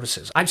Animal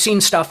Services. I've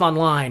seen stuff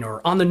online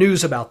or on the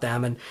news about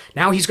them, and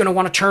now he's going to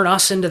want to turn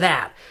us into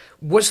that.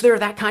 Was there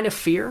that kind of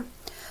fear?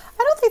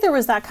 I don't think there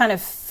was that kind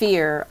of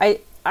fear.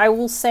 I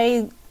will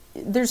say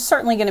there's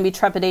certainly going to be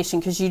trepidation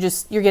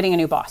because you're getting a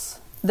new boss.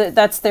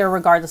 That's there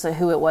regardless of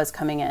who it was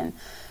coming in.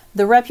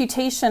 The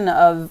reputation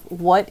of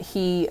what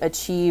he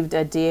achieved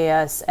at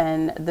DAS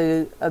and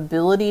the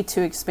ability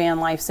to expand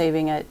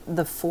life-saving at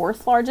the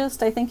fourth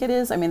largest, I think it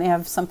is. I mean, they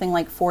have something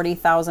like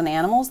 40,000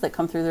 animals that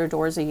come through their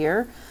doors a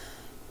year.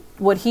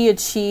 What he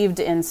achieved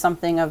in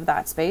something of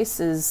that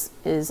space is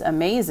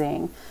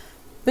amazing.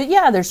 But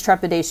yeah, there's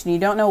trepidation. You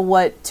don't know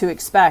what to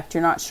expect.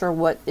 You're not sure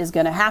what is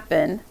going to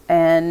happen.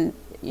 And,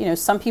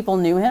 some people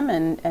knew him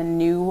and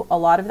knew a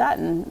lot of that.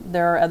 And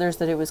there are others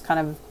that it was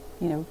kind of,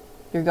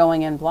 you're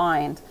going in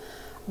blind.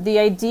 The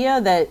idea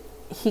that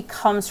he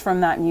comes from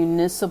that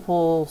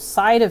municipal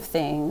side of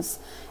things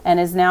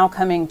and is now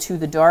coming to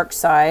the dark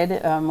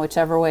side,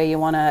 whichever way you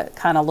want to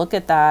kind of look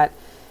at that,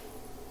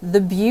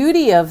 the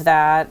beauty of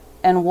that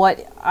and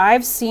what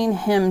I've seen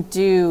him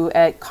do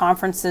at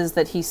conferences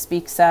that he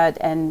speaks at,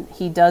 and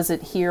he does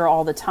it here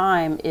all the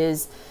time,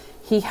 is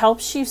he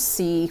helps you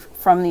see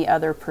from the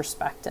other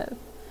perspective.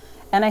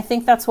 And I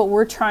think that's what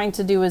we're trying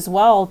to do as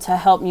well, to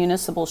help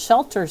municipal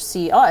shelters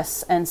see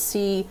us and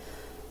see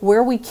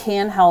where we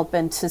can help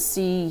and to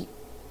see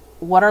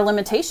what our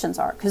limitations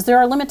are. Because there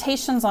are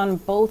limitations on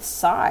both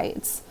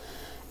sides.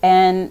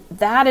 And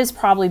that has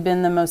probably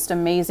been the most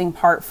amazing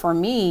part for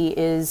me,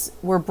 is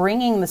we're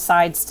bringing the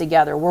sides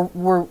together.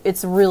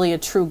 It's really a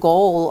true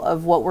goal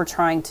of what we're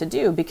trying to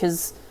do,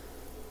 because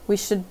we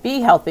should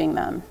be helping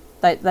them.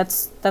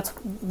 That's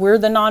we're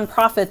the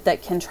nonprofit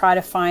that can try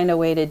to find a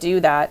way to do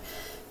that.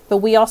 But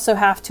we also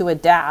have to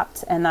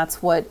adapt, and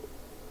that's what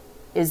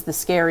is the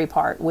scary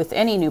part with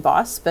any new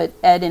boss, but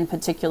Ed in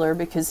particular,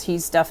 because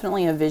he's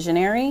definitely a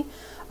visionary.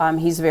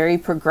 He's very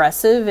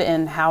progressive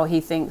in how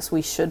he thinks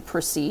we should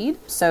proceed.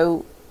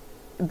 So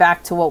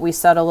back to what we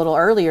said a little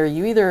earlier,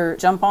 you either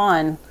jump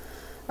on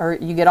or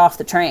you get off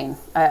the train.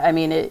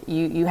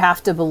 You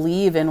have to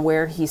believe in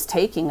where he's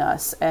taking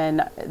us.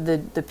 And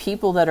the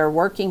people that are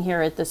working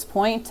here at this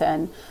point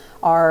and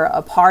are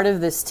a part of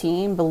this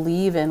team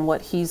believe in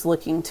what he's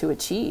looking to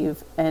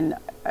achieve. And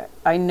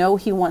I know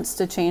he wants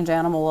to change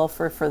animal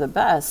welfare for the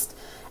best.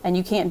 And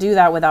you can't do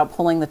that without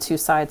pulling the two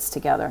sides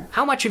together.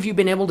 How much have you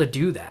been able to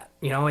do that?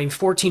 I mean,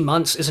 14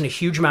 months isn't a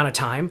huge amount of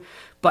time,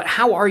 but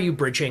how are you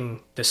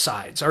bridging the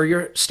sides? Are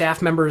your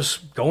staff members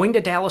going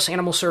to Dallas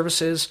Animal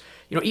Services,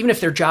 even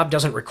if their job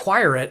doesn't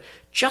require it,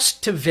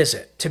 just to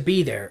visit, to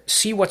be there,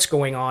 see what's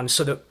going on,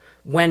 so that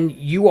when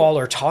you all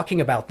are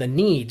talking about the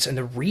needs and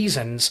the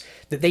reasons,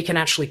 that they can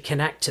actually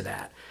connect to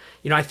that?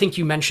 I think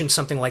you mentioned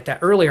something like that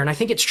earlier, and I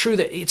think it's true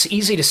that it's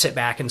easy to sit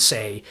back and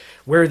say,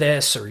 we're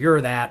this or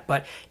you're that.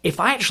 But if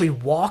I actually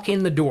walk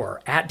in the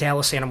door at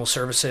Dallas Animal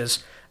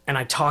Services and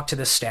I talk to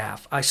the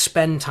staff, I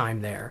spend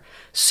time there,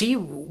 see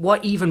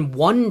what even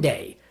one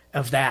day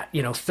of that,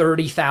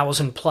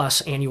 30,000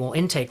 plus annual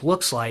intake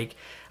looks like,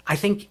 I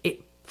think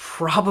it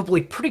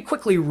probably pretty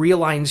quickly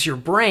realigns your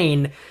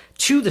brain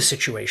to the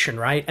situation,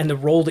 right? And the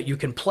role that you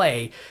can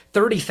play.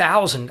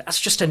 30,000, that's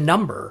just a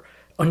number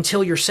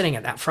until you're sitting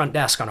at that front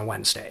desk on a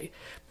Wednesday.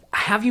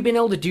 Have you been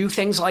able to do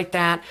things like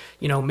that,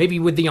 maybe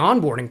with the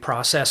onboarding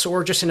process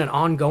or just in an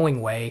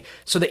ongoing way,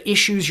 so the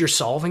issues you're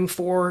solving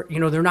for,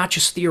 they're not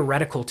just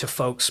theoretical to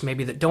folks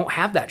maybe that don't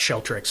have that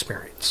shelter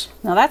experience?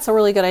 Now, that's a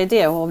really good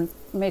idea. Well, we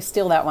may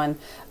steal that one.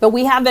 But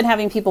we have been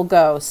having people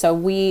go. So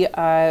we,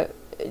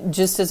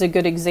 just as a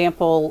good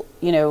example,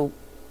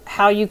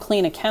 how you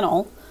clean a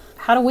kennel.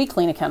 How do we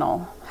clean a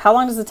kennel? How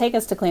long does it take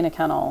us to clean a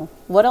kennel?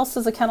 What else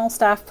does a kennel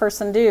staff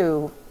person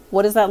do?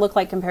 What does that look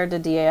like compared to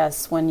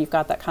DAS when you've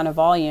got that kind of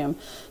volume?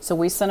 So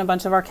we sent a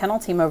bunch of our kennel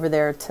team over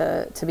there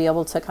to be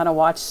able to kind of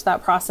watch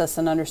that process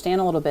and understand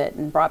a little bit,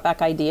 and brought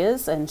back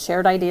ideas and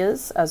shared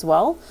ideas as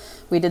well.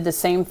 We did the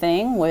same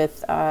thing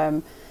with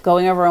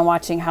going over and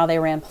watching how they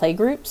ran play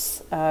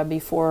groups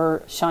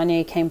before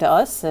Shania came to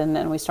us, and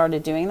then we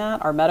started doing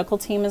that. Our medical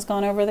team has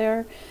gone over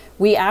there.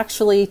 We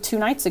actually, 2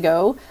 nights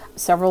ago,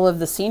 several of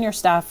the senior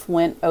staff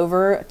went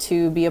over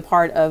to be a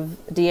part of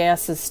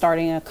DAS is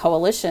starting a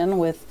coalition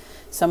with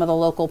some of the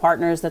local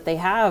partners that they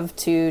have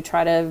to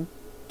try to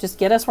just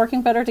get us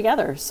working better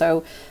together.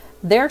 So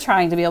they're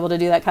trying to be able to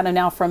do that kind of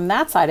now from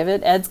that side of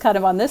it. Ed's kind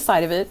of on this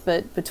side of it,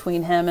 but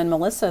between him and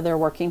Melissa, they're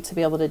working to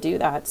be able to do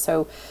that.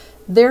 So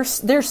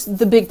there's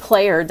the big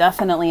player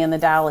definitely in the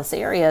Dallas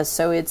area.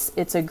 So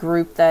it's a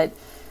group that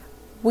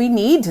we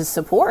need to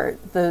support.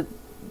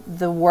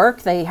 The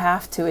work they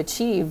have to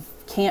achieve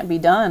can't be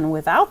done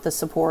without the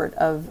support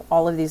of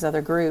all of these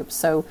other groups.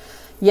 So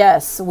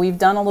yes, we've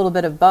done a little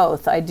bit of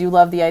both. I do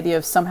love the idea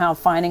of somehow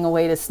finding a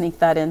way to sneak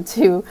that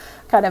into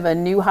kind of a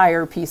new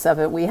hire piece of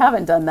it. We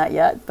haven't done that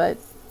yet, but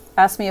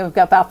ask me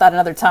about that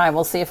another time.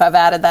 We'll see if I've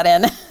added that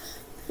in.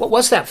 What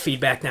was that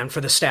feedback then for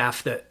the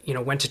staff that,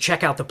 went to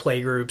check out the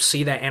play group,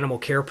 see that animal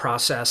care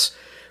process?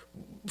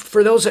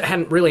 For those that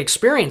hadn't really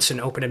experienced an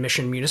open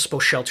admission municipal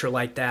shelter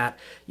like that,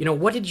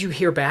 what did you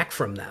hear back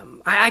from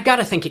them? I got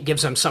to think it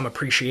gives them some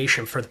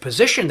appreciation for the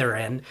position they're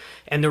in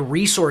and the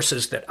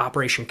resources that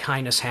Operation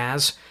Kindness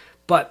has.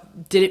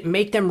 But did it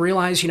make them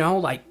realize,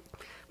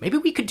 maybe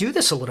we could do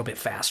this a little bit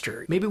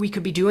faster? Maybe we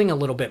could be doing a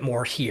little bit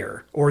more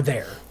here or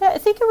there? Yeah, I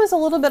think it was a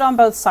little bit on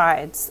both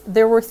sides.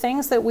 There were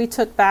things that we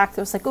took back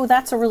that was like, oh,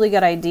 that's a really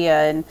good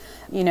idea. And,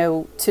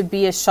 to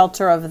be a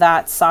shelter of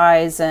that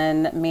size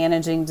and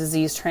managing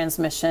disease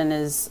transmission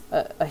is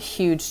a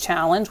huge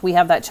challenge. We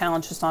have that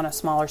challenge just on a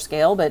smaller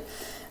scale, but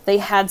they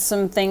had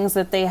some things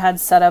that they had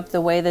set up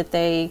the way that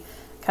they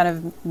kind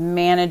of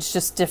managed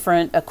just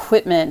different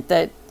equipment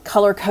that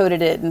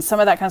color-coded it and some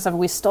of that kind of stuff.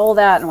 We stole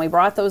that and we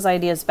brought those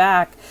ideas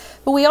back.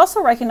 But we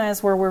also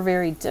recognize where we're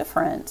very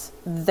different.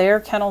 Their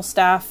kennel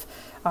staff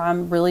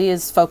really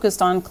is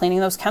focused on cleaning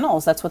those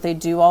kennels. That's what they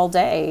do all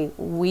day.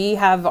 We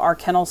have our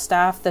kennel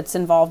staff that's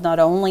involved not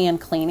only in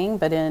cleaning,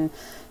 but in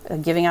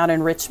giving out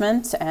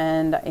enrichment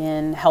and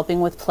in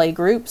helping with play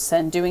groups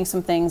and doing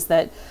some things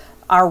that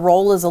our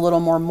role is a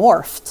little more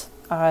morphed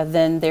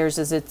than theirs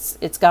is.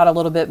 It's got a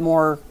little bit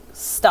more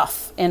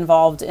stuff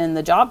involved in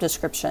the job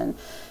description.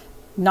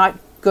 Not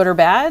good or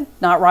bad,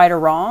 not right or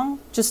wrong,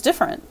 just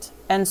different.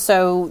 And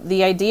so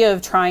the idea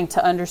of trying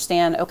to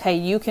understand, okay,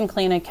 you can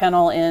clean a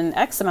kennel in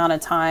X amount of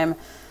time.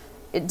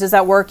 Does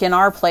that work in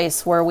our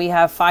place where we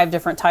have 5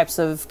 different types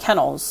of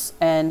kennels?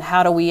 And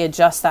how do we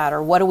adjust that?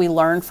 Or what do we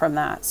learn from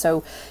that?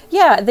 So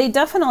yeah, they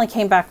definitely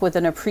came back with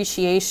an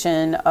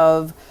appreciation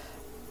of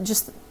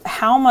just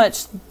how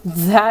much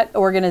that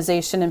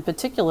organization in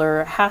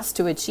particular has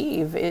to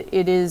achieve.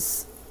 It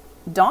is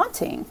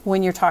daunting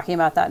when you're talking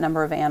about that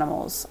number of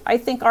animals. I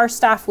think our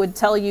staff would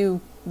tell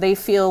you they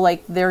feel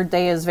like their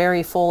day is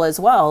very full as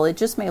well. It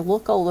just may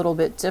look a little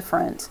bit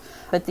different.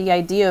 But the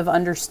idea of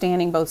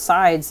understanding both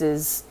sides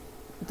is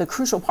the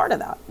crucial part of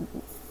that.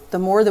 The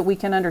more that we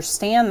can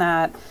understand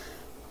that,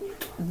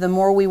 the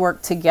more we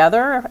work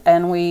together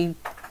and we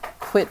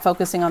quit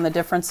focusing on the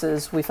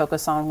differences, we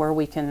focus on where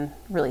we can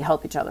really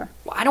help each other.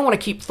 Well, I don't want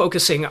to keep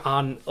focusing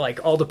on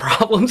all the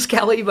problems,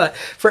 Kelly, but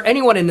for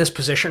anyone in this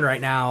position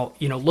right now,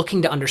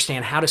 looking to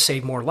understand how to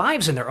save more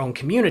lives in their own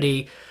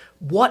community,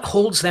 what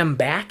holds them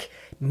back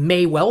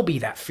may well be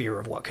that fear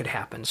of what could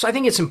happen. So I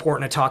think it's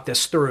important to talk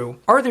this through.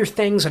 Are there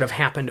things that have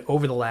happened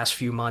over the last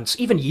few months,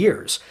 even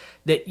years,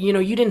 that,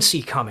 you didn't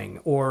see coming,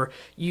 or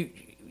you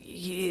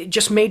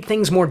just made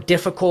things more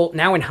difficult.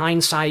 Now in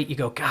hindsight, you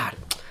go, God,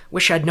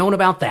 wish I'd known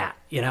about that,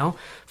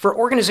 For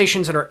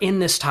organizations that are in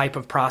this type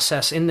of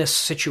process, in this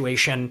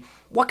situation,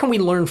 what can we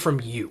learn from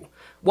you?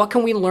 What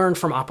can we learn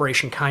from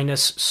Operation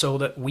Kindness so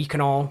that we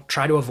can all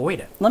try to avoid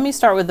it? Let me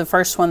start with the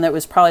first one that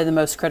was probably the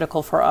most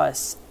critical for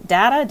us.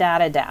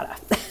 Data.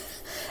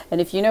 And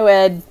if you know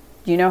Ed,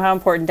 you know how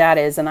important data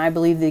is, and I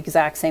believe the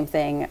exact same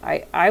thing.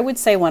 I would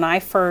say when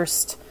I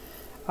first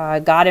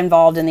got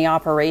involved in the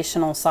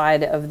operational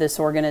side of this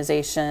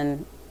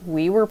organization,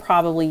 we were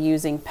probably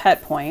using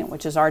PetPoint,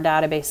 which is our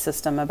database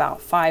system, about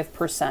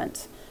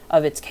 5%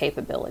 of its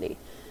capability.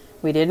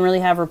 We didn't really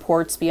have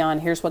reports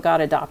beyond here's what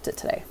got adopted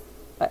today.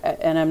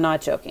 And I'm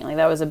not joking.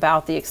 That was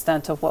about the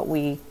extent of what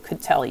we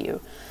could tell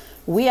you.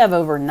 We have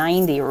over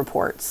 90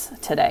 reports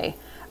today.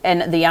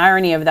 And the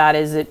irony of that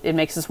is it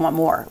makes us want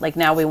more.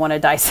 Now we want to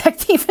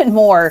dissect even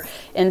more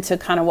into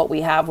kind of what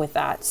we have with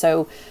that.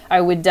 So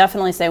I would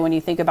definitely say when you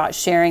think about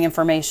sharing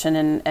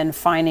information and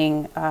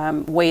finding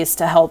ways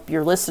to help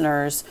your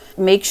listeners,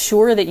 make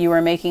sure that you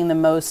are making the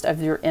most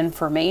of your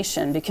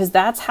information, because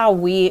that's how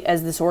we,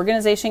 as this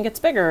organization gets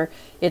bigger,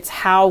 it's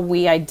how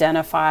we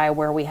identify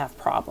where we have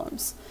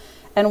problems.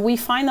 And we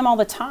find them all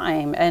the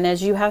time. And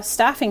as you have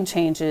staffing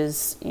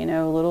changes,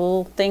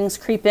 little things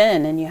creep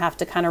in and you have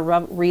to kind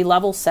of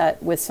re-level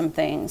set with some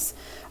things.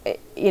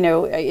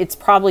 It's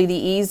probably the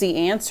easy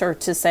answer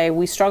to say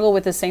we struggle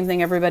with the same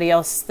thing everybody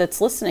else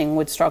that's listening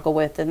would struggle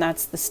with. And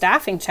that's the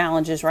staffing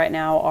challenges right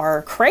now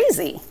are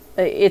crazy.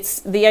 It's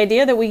the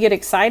idea that we get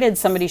excited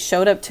somebody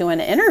showed up to an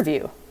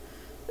interview.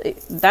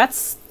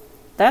 That's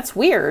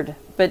weird.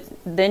 But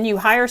then you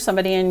hire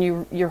somebody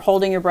and you're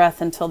holding your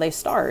breath until they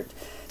start.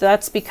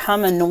 That's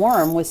become a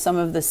norm with some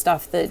of the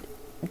stuff that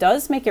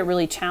does make it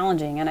really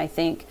challenging. And I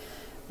think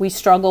we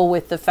struggle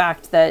with the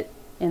fact that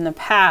in the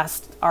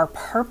past, our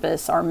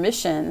purpose, our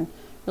mission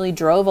really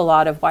drove a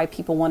lot of why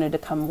people wanted to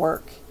come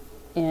work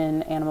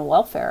in animal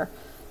welfare.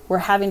 We're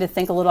having to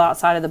think a little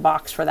outside of the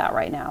box for that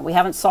right now. We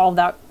haven't solved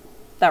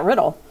that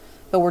riddle,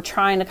 but we're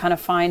trying to kind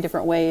of find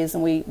different ways.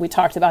 And we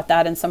talked about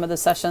that in some of the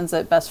sessions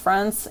at Best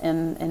Friends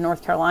in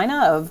North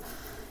Carolina of,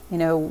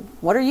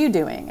 what are you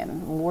doing?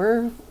 And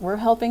we're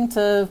helping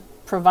to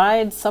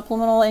provide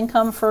supplemental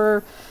income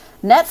for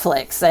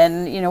Netflix,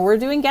 and we're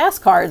doing gas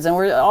cards, and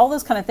we're all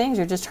those kind of things.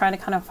 You're just trying to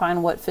kind of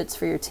find what fits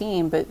for your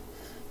team. But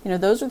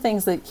those are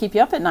things that keep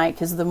you up at night,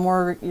 because the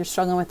more you're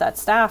struggling with that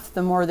staff,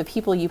 the more the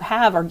people you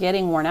have are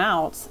getting worn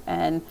out,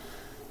 and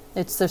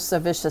it's just a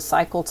vicious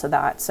cycle to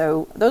that.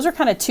 So those are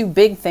kind of two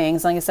big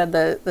things. Like I said,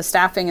 the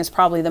staffing is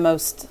probably the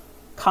most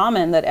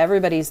common that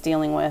everybody's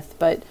dealing with,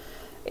 but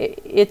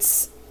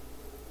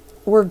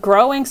we're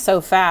growing so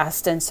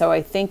fast, and so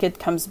I think it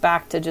comes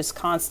back to just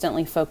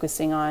constantly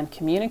focusing on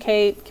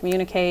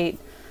communicate,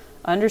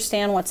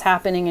 understand what's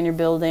happening in your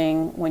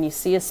building. When you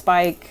see a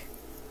spike,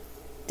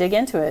 dig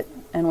into it,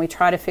 and we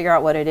try to figure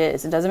out what it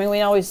is. It doesn't mean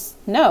we always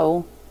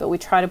know, but we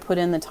try to put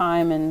in the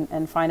time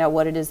and find out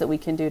what it is that we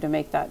can do to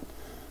make that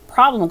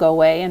problem go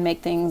away and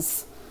make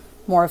things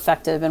more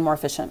effective and more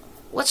efficient.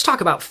 Let's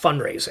talk about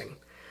fundraising.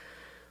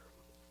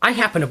 I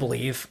happen to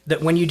believe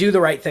that when you do the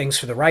right things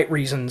for the right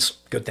reasons,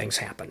 good things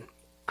happen.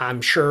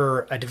 I'm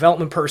sure a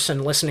development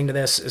person listening to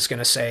this is going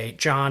to say,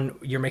 John,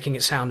 you're making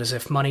it sound as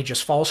if money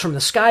just falls from the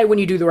sky when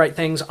you do the right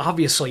things.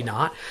 Obviously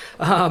not.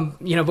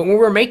 But when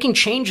we're making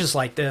changes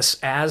like this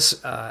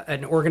as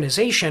an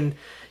organization,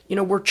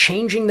 we're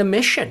changing the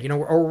mission,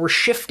 or we're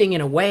shifting in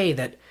a way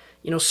that,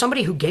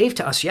 somebody who gave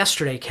to us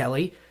yesterday,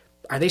 Kelly,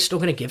 are they still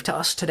going to give to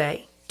us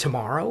today,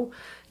 tomorrow?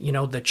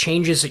 The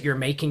changes that you're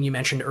making, you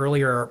mentioned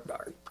earlier,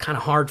 are kind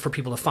of hard for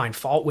people to find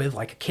fault with,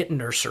 like a kitten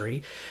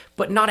nursery.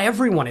 But not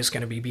everyone is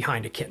going to be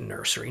behind a kitten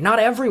nursery. Not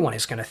everyone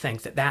is going to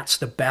think that that's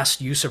the best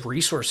use of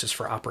resources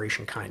for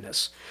Operation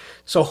Kindness.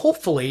 So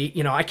hopefully,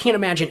 I can't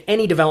imagine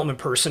any development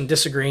person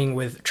disagreeing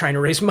with trying to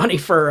raise money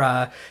for,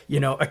 a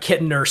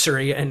kitten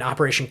nursery and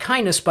Operation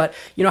Kindness. But,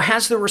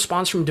 has the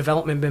response from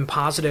development been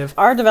positive?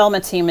 Our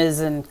development team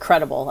is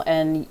incredible,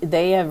 and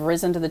they have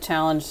risen to the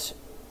challenge.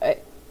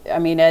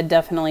 Ed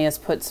definitely has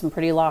put some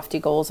pretty lofty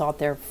goals out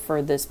there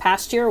for this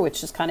past year,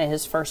 which is kind of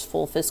his first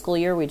full fiscal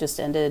year. We just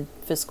ended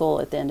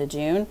fiscal at the end of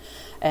June,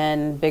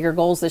 and bigger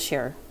goals this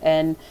year.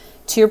 And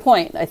to your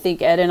point, I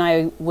think Ed and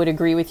I would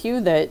agree with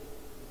you that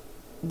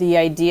the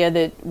idea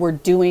that we're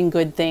doing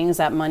good things,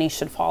 that money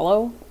should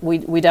follow.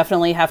 We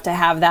definitely have to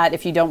have that.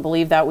 If you don't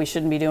believe that, we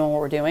shouldn't be doing what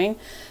we're doing.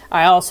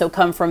 I also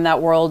come from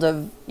that world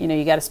of,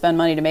 you got to spend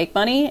money to make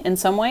money in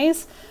some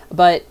ways.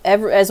 But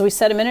as we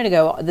said a minute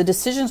ago, the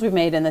decisions we've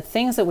made and the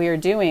things that we are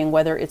doing,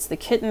 whether it's the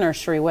kitten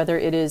nursery, whether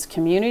it is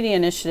community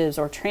initiatives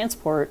or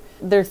transport,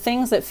 they're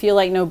things that feel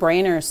like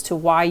no-brainers to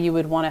why you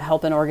would want to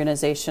help an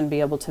organization be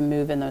able to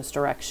move in those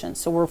directions.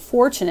 So we're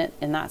fortunate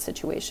in that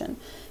situation.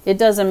 It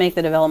doesn't make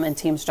the development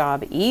team's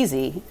job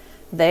easy.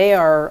 They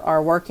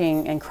are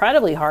working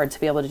incredibly hard to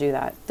be able to do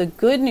that. The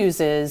good news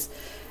is,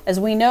 as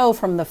we know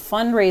from the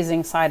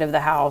fundraising side of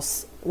the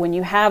house, when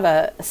you have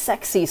a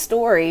sexy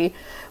story,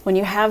 when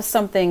you have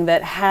something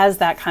that has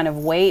that kind of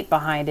weight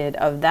behind it,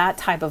 of that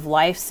type of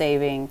life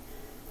saving,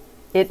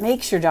 it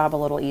makes your job a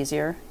little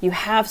easier. You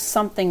have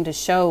something to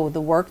show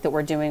the work that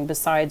we're doing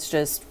besides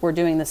just we're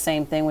doing the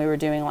same thing we were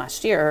doing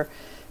last year.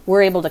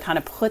 We're able to kind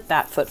of put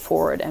that foot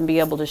forward and be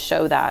able to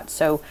show that.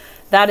 So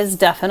that has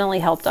definitely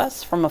helped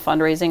us from a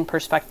fundraising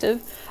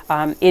perspective.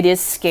 It is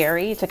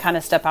scary to kind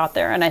of step out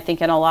there. And I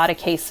think in a lot of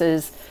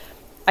cases,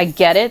 I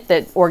get it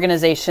that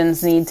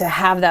organizations need to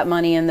have that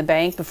money in the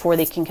bank before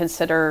they can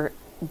consider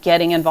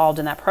getting involved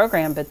in that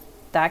program, but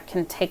that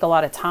can take a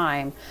lot of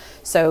time.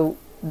 So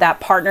that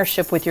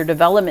partnership with your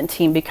development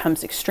team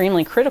becomes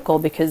extremely critical,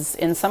 because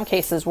in some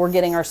cases we're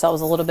getting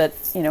ourselves a little bit,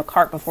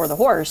 cart before the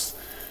horse.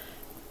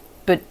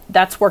 But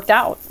that's worked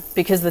out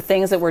because the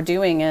things that we're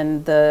doing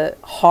and the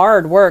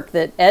hard work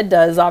that Ed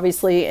does,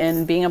 obviously,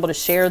 in being able to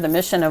share the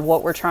mission of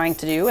what we're trying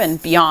to do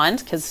and beyond,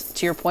 because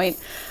to your point,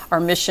 our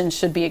mission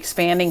should be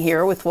expanding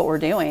here with what we're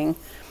doing.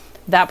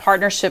 That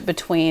partnership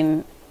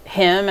between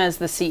him as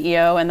the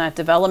CEO and that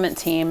development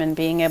team, and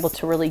being able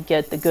to really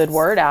get the good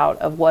word out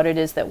of what it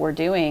is that we're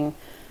doing,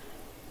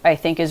 I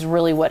think is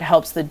really what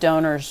helps the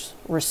donors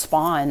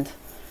respond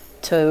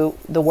to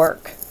the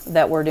work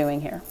that we're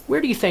doing here.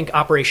 Where do you think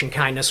Operation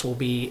Kindness will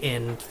be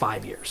in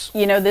 5 years?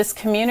 This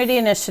community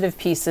initiative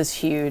piece is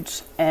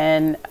huge.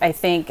 And I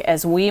think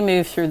as we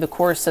move through the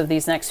course of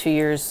these next few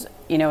years,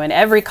 in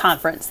every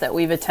conference that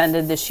we've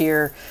attended this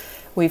year,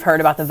 we've heard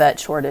about the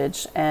vet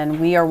shortage. And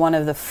we are one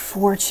of the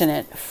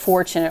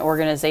fortunate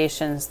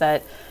organizations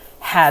that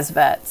has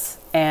vets.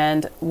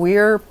 And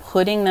we're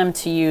putting them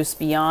to use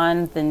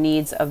beyond the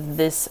needs of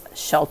this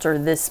shelter,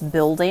 this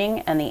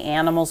building, and the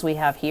animals we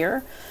have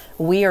here.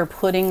 We are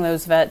putting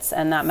those vets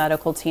and that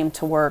medical team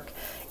to work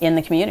in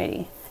the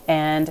community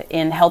and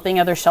in helping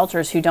other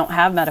shelters who don't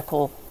have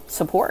medical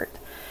support.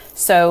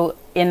 So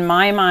in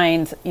my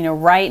mind,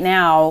 right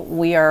now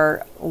we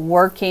are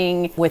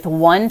working with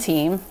one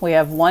team. We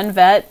have one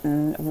vet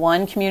and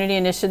one community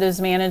initiatives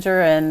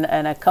manager and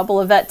a couple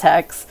of vet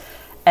techs.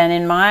 And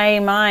in my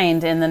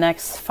mind, in the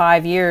next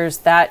 5 years,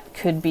 that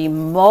could be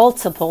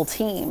multiple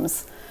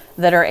teams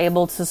that are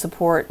able to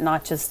support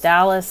not just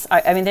Dallas.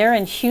 I mean, they're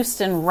in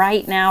Houston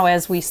right now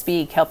as we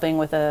speak, helping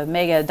with a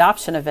mega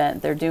adoption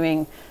event. They're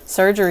doing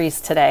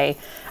surgeries today.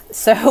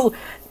 So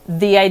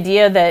the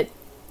idea that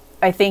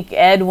I think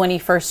Ed, when he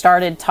first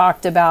started,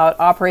 talked about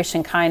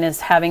Operation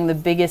Kindness having the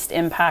biggest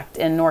impact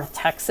in North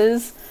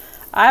Texas,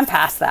 I'm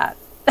past that.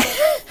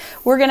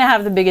 We're going to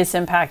have the biggest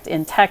impact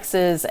in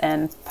Texas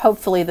and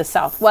hopefully the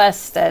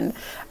Southwest. And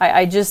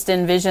I just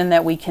envision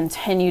that we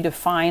continue to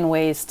find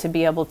ways to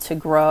be able to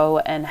grow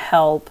and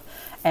help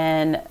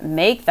and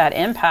make that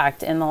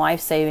impact in the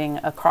life-saving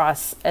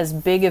across as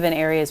big of an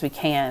area as we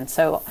can.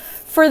 So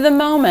for the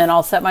moment,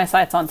 I'll set my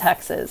sights on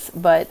Texas,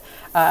 but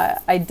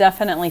I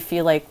definitely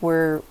feel like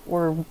we're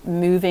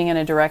moving in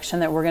a direction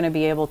that we're going to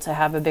be able to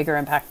have a bigger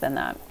impact than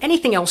that.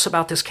 Anything else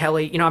about this,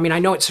 Kelly? I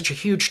know it's such a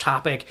huge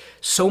topic,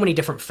 so many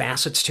different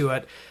facets to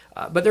it,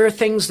 but there are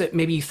things that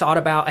maybe you thought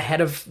about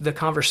ahead of the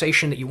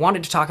conversation that you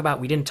wanted to talk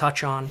about we didn't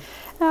touch on?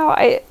 No,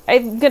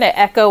 I'm going to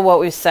echo what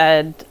we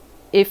said.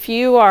 If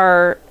you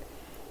are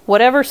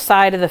whatever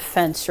side of the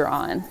fence you're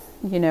on,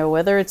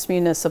 whether it's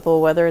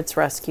municipal, whether it's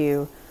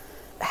rescue,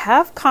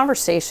 have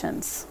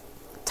conversations,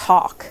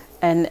 talk,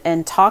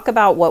 and talk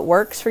about what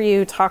works for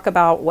you, talk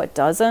about what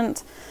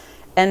doesn't,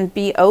 and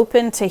be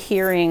open to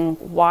hearing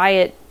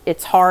why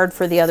it's hard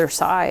for the other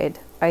side.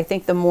 I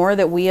think the more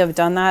that we have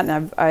done that,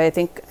 and I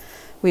think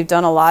we've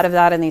done a lot of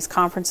that in these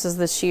conferences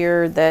this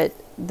year, that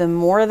the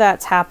more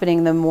that's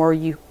happening, the more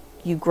you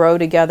grow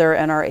together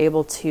and are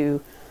able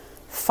to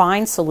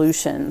find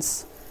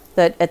solutions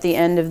that at the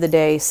end of the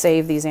day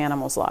save these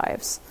animals'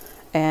 lives.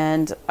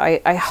 And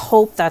I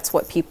hope that's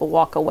what people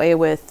walk away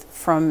with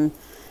from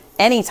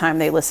any time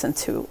they listen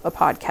to a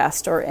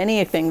podcast or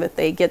anything that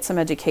they get some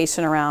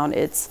education around.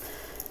 It's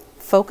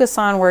focus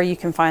on where you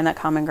can find that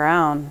common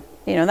ground.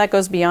 That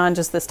goes beyond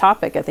just this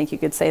topic. I think you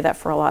could say that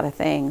for a lot of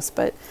things,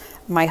 but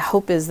my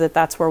hope is that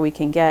that's where we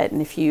can get.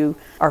 And if you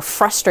are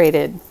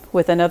frustrated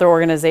with another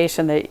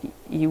organization that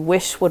you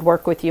wish would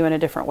work with you in a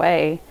different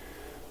way,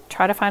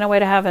 try to find a way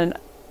to have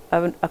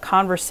a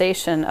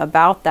conversation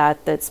about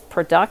that's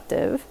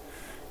productive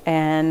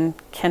and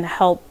can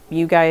help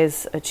you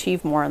guys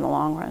achieve more in the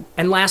long run.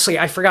 And lastly,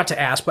 I forgot to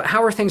ask, but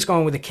how are things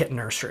going with the kitten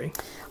nursery?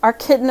 Our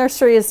kitten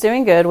nursery is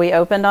doing good. We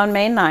opened on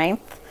May 9th.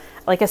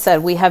 Like I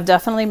said, we have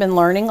definitely been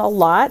learning a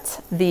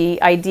lot.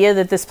 The idea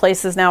that this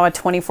place is now a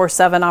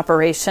 24/7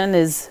 operation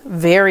is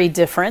very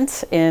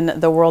different in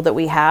the world that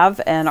we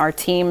have, and our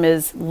team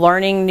is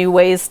learning new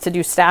ways to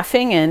do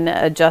staffing and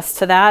adjust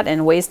to that,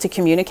 and ways to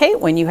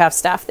communicate when you have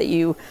staff that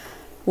you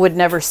would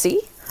never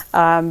see.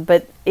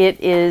 But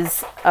it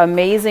is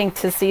amazing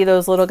to see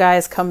those little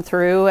guys come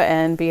through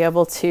and be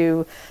able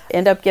to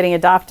end up getting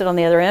adopted on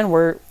the other end.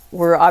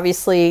 We're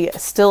obviously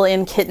still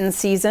in kitten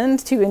season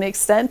to an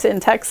extent in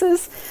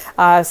Texas.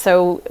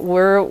 So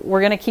we're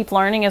going to keep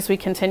learning as we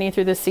continue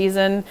through the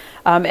season.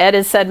 Ed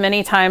has said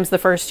many times the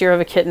first year of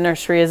a kitten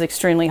nursery is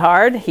extremely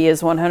hard. He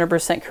is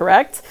 100%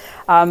 correct.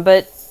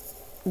 But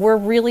we're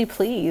really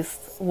pleased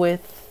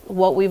with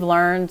what we've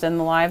learned and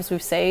the lives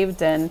we've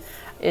saved. And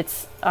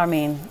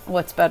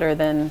what's better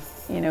than,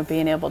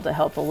 being able to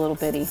help a little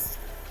bitty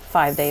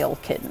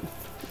 5-day-old kitten.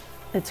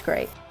 It's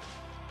great.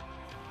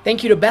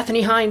 Thank you to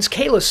Bethany Hines,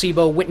 Kayla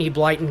Sebo, Whitney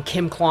Blyton,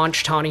 Kim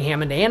Clonch, Tawny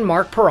Hammond, and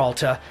Mark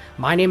Peralta.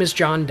 My name is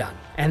John Dunn,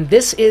 and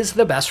this is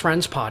the Best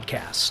Friends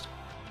Podcast.